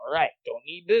 all right, don't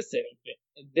need this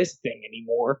thing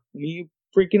anymore. And he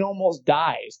freaking almost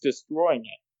dies destroying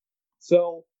it.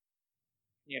 So,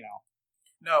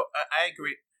 No, I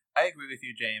agree. I agree with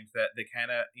you, James, that they kind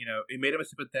of, it made him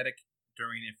sympathetic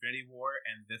during Infinity War,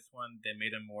 and this one, they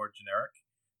made him more generic.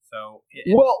 So,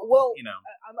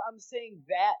 I'm saying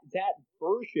that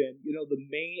version, the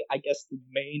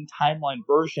main timeline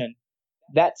version,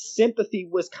 that sympathy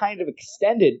was kind of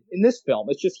extended in this film.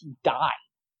 It's just he died,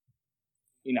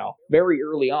 very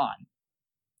early on.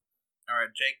 All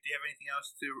right, Jake, do you have anything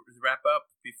else to wrap up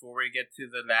before we get to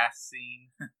the last scene?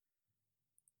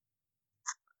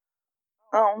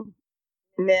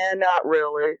 Nah, not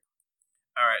really.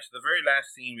 All right, so the very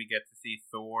last scene, we get to see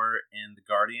Thor and the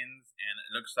Guardians, and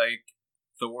it looks like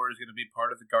Thor is going to be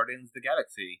part of the Guardians of the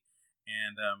Galaxy.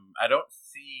 And I don't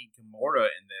see Gamora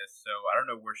in this, so I don't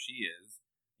know where she is.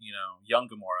 Young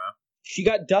Gamora. She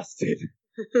got dusted.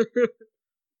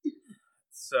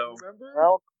 So, remember?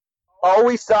 Well, all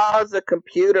we saw is a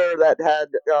computer that had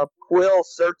Quill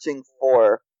searching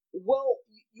for. Well,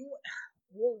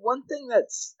 one thing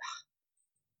that's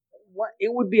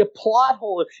it would be a plot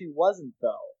hole if she wasn't,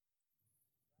 though,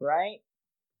 right?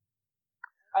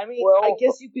 I mean, Well, I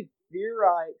guess you could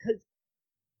theorize, because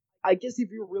I guess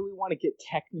if you really want to get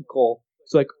technical,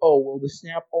 it's like, oh, well, the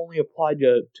snap only applied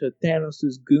to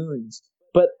Thanos' goons.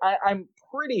 But I'm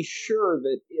pretty sure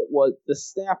that the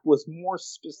snap was more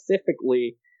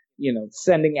specifically,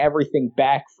 sending everything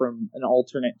back from an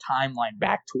alternate timeline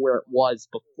back to where it was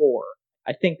before.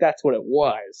 I think that's what it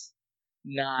was.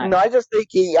 No, I just think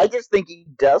he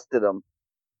dusted him.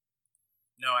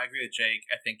 No, I agree with Jake.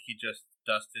 I think he just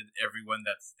dusted everyone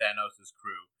that's Thanos'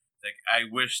 crew. Like, I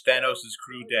wish Thanos'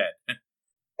 crew dead.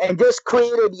 And just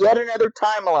created yet another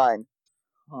timeline.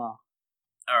 Huh.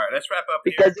 All right, let's wrap up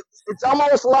because here. it's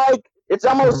almost like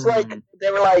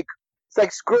they were like, it's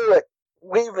like, screw it.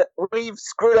 We've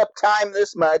screwed up time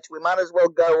this much. We might as well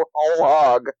go whole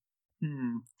hog.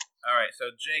 All right, so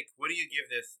Jake, what do you give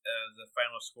this as a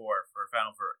final score for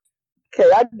final verdict? Okay,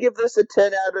 I'd give this a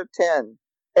 10 out of 10.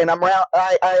 And I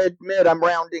admit I'm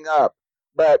rounding up,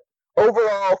 but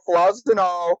overall, flaws and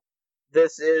all,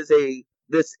 this is a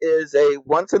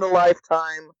once in a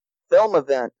lifetime film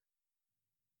event.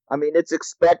 I mean, it's a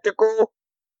spectacle,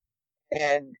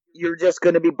 and you're just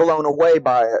going to be blown away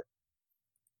by it.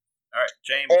 All right,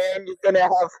 James. And you're going to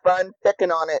have fun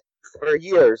picking on it for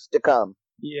years to come.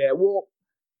 Yeah, well,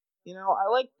 I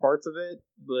like parts of it,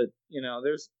 but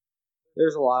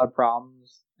there's a lot of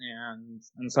problems, and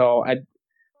so I'd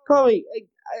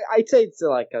say it's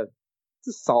a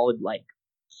solid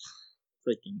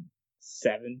freaking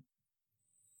 7.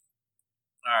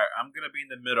 Alright, I'm going to be in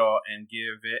the middle and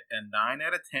give it a 9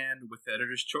 out of 10 with the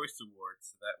Editor's Choice Award.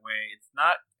 So that way, it's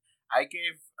not... I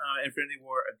gave Infinity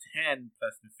War a 10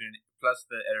 plus the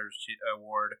Editor's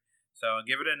Award. So I'll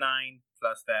give it a 9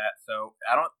 plus that. So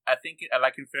I think I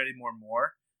like Infinity War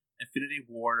more,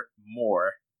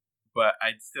 but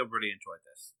I still really enjoyed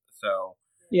this. So...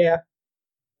 Yeah.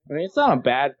 I mean, it's not a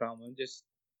bad film. I'm just,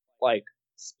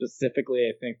 specifically,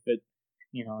 I think that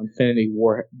Infinity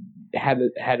War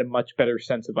had a much better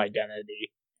sense of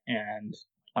identity and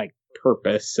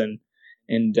purpose, and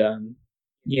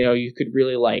you could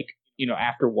really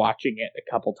after watching it a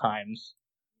couple times,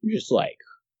 you're just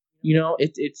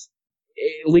it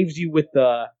leaves you with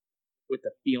the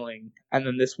feeling, and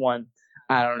then this one,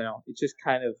 I don't know, it's just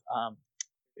kind of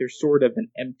there's sort of an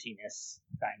emptiness,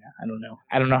 kinda. I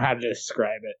don't know how to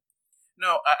describe it.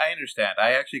 No, I understand.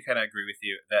 I actually kind of agree with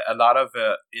you that a lot of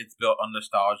it's built on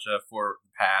nostalgia for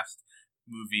past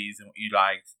movies and what you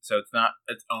liked. So it's not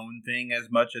its own thing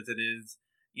as much as it is.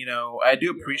 I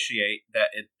do appreciate that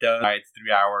it does. It's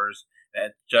 3 hours.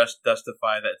 That just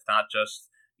justify that it's not just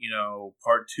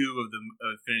part 2 of the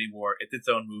Infinity War. It's its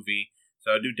own movie.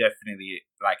 So I do definitely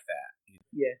like that.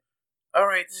 Yeah. All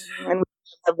right. And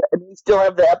we still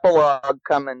have the epilogue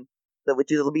coming.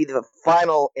 Which will be the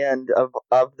final end of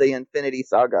the Infinity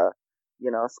Saga.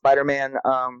 Spider-Man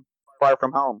Far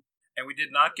From Home. And we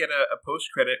did not get a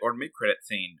post-credit or mid-credit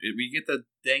scene. We get the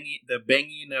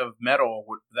banging of metal.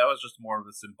 That was just more of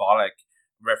a symbolic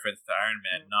reference to Iron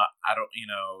Man.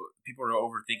 People are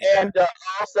overthinking and, that. And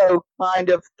also kind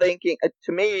of thinking,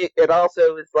 to me, it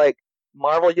also is like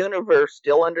Marvel Universe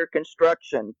still under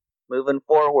construction, moving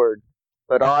forward,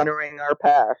 but honoring our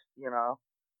past,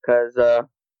 because...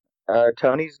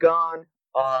 Tony's gone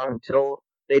until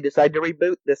they decide to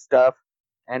reboot this stuff,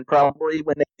 and probably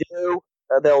when they do,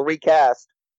 they'll recast.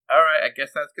 Alright, I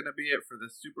guess that's going to be it for the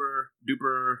super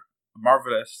duper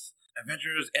marvelous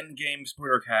Avengers Endgame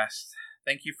spoilercast.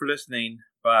 Thank you for listening.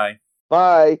 Bye.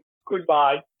 Bye.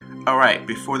 Goodbye. Alright,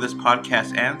 before this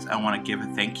podcast ends, I want to give a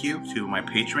thank you to my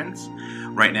patrons.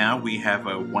 Right now, we have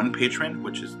one patron,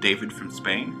 which is David from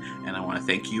Spain, and I want to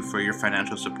thank you for your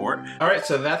financial support. Alright,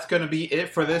 so that's going to be it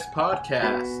for this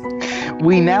podcast.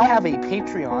 We now have a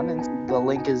Patreon, and the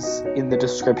link is in the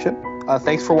description.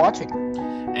 Thanks for watching.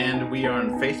 And we are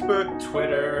on Facebook,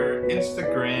 Twitter,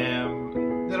 Instagram, a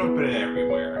little bit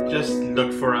everywhere. Just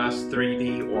look for us,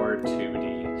 3D or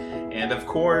 2D. And of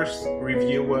course,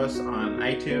 review us on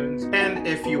iTunes. And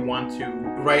if you want to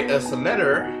write us a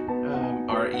letter,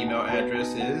 our email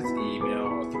address is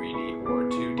email3d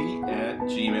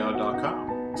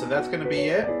or2d@gmail.com. So that's going to be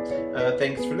it.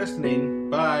 Thanks for listening.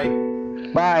 Bye.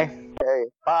 Bye. Okay,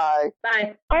 bye.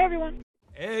 Bye. Bye, everyone.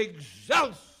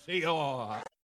 Excelsior!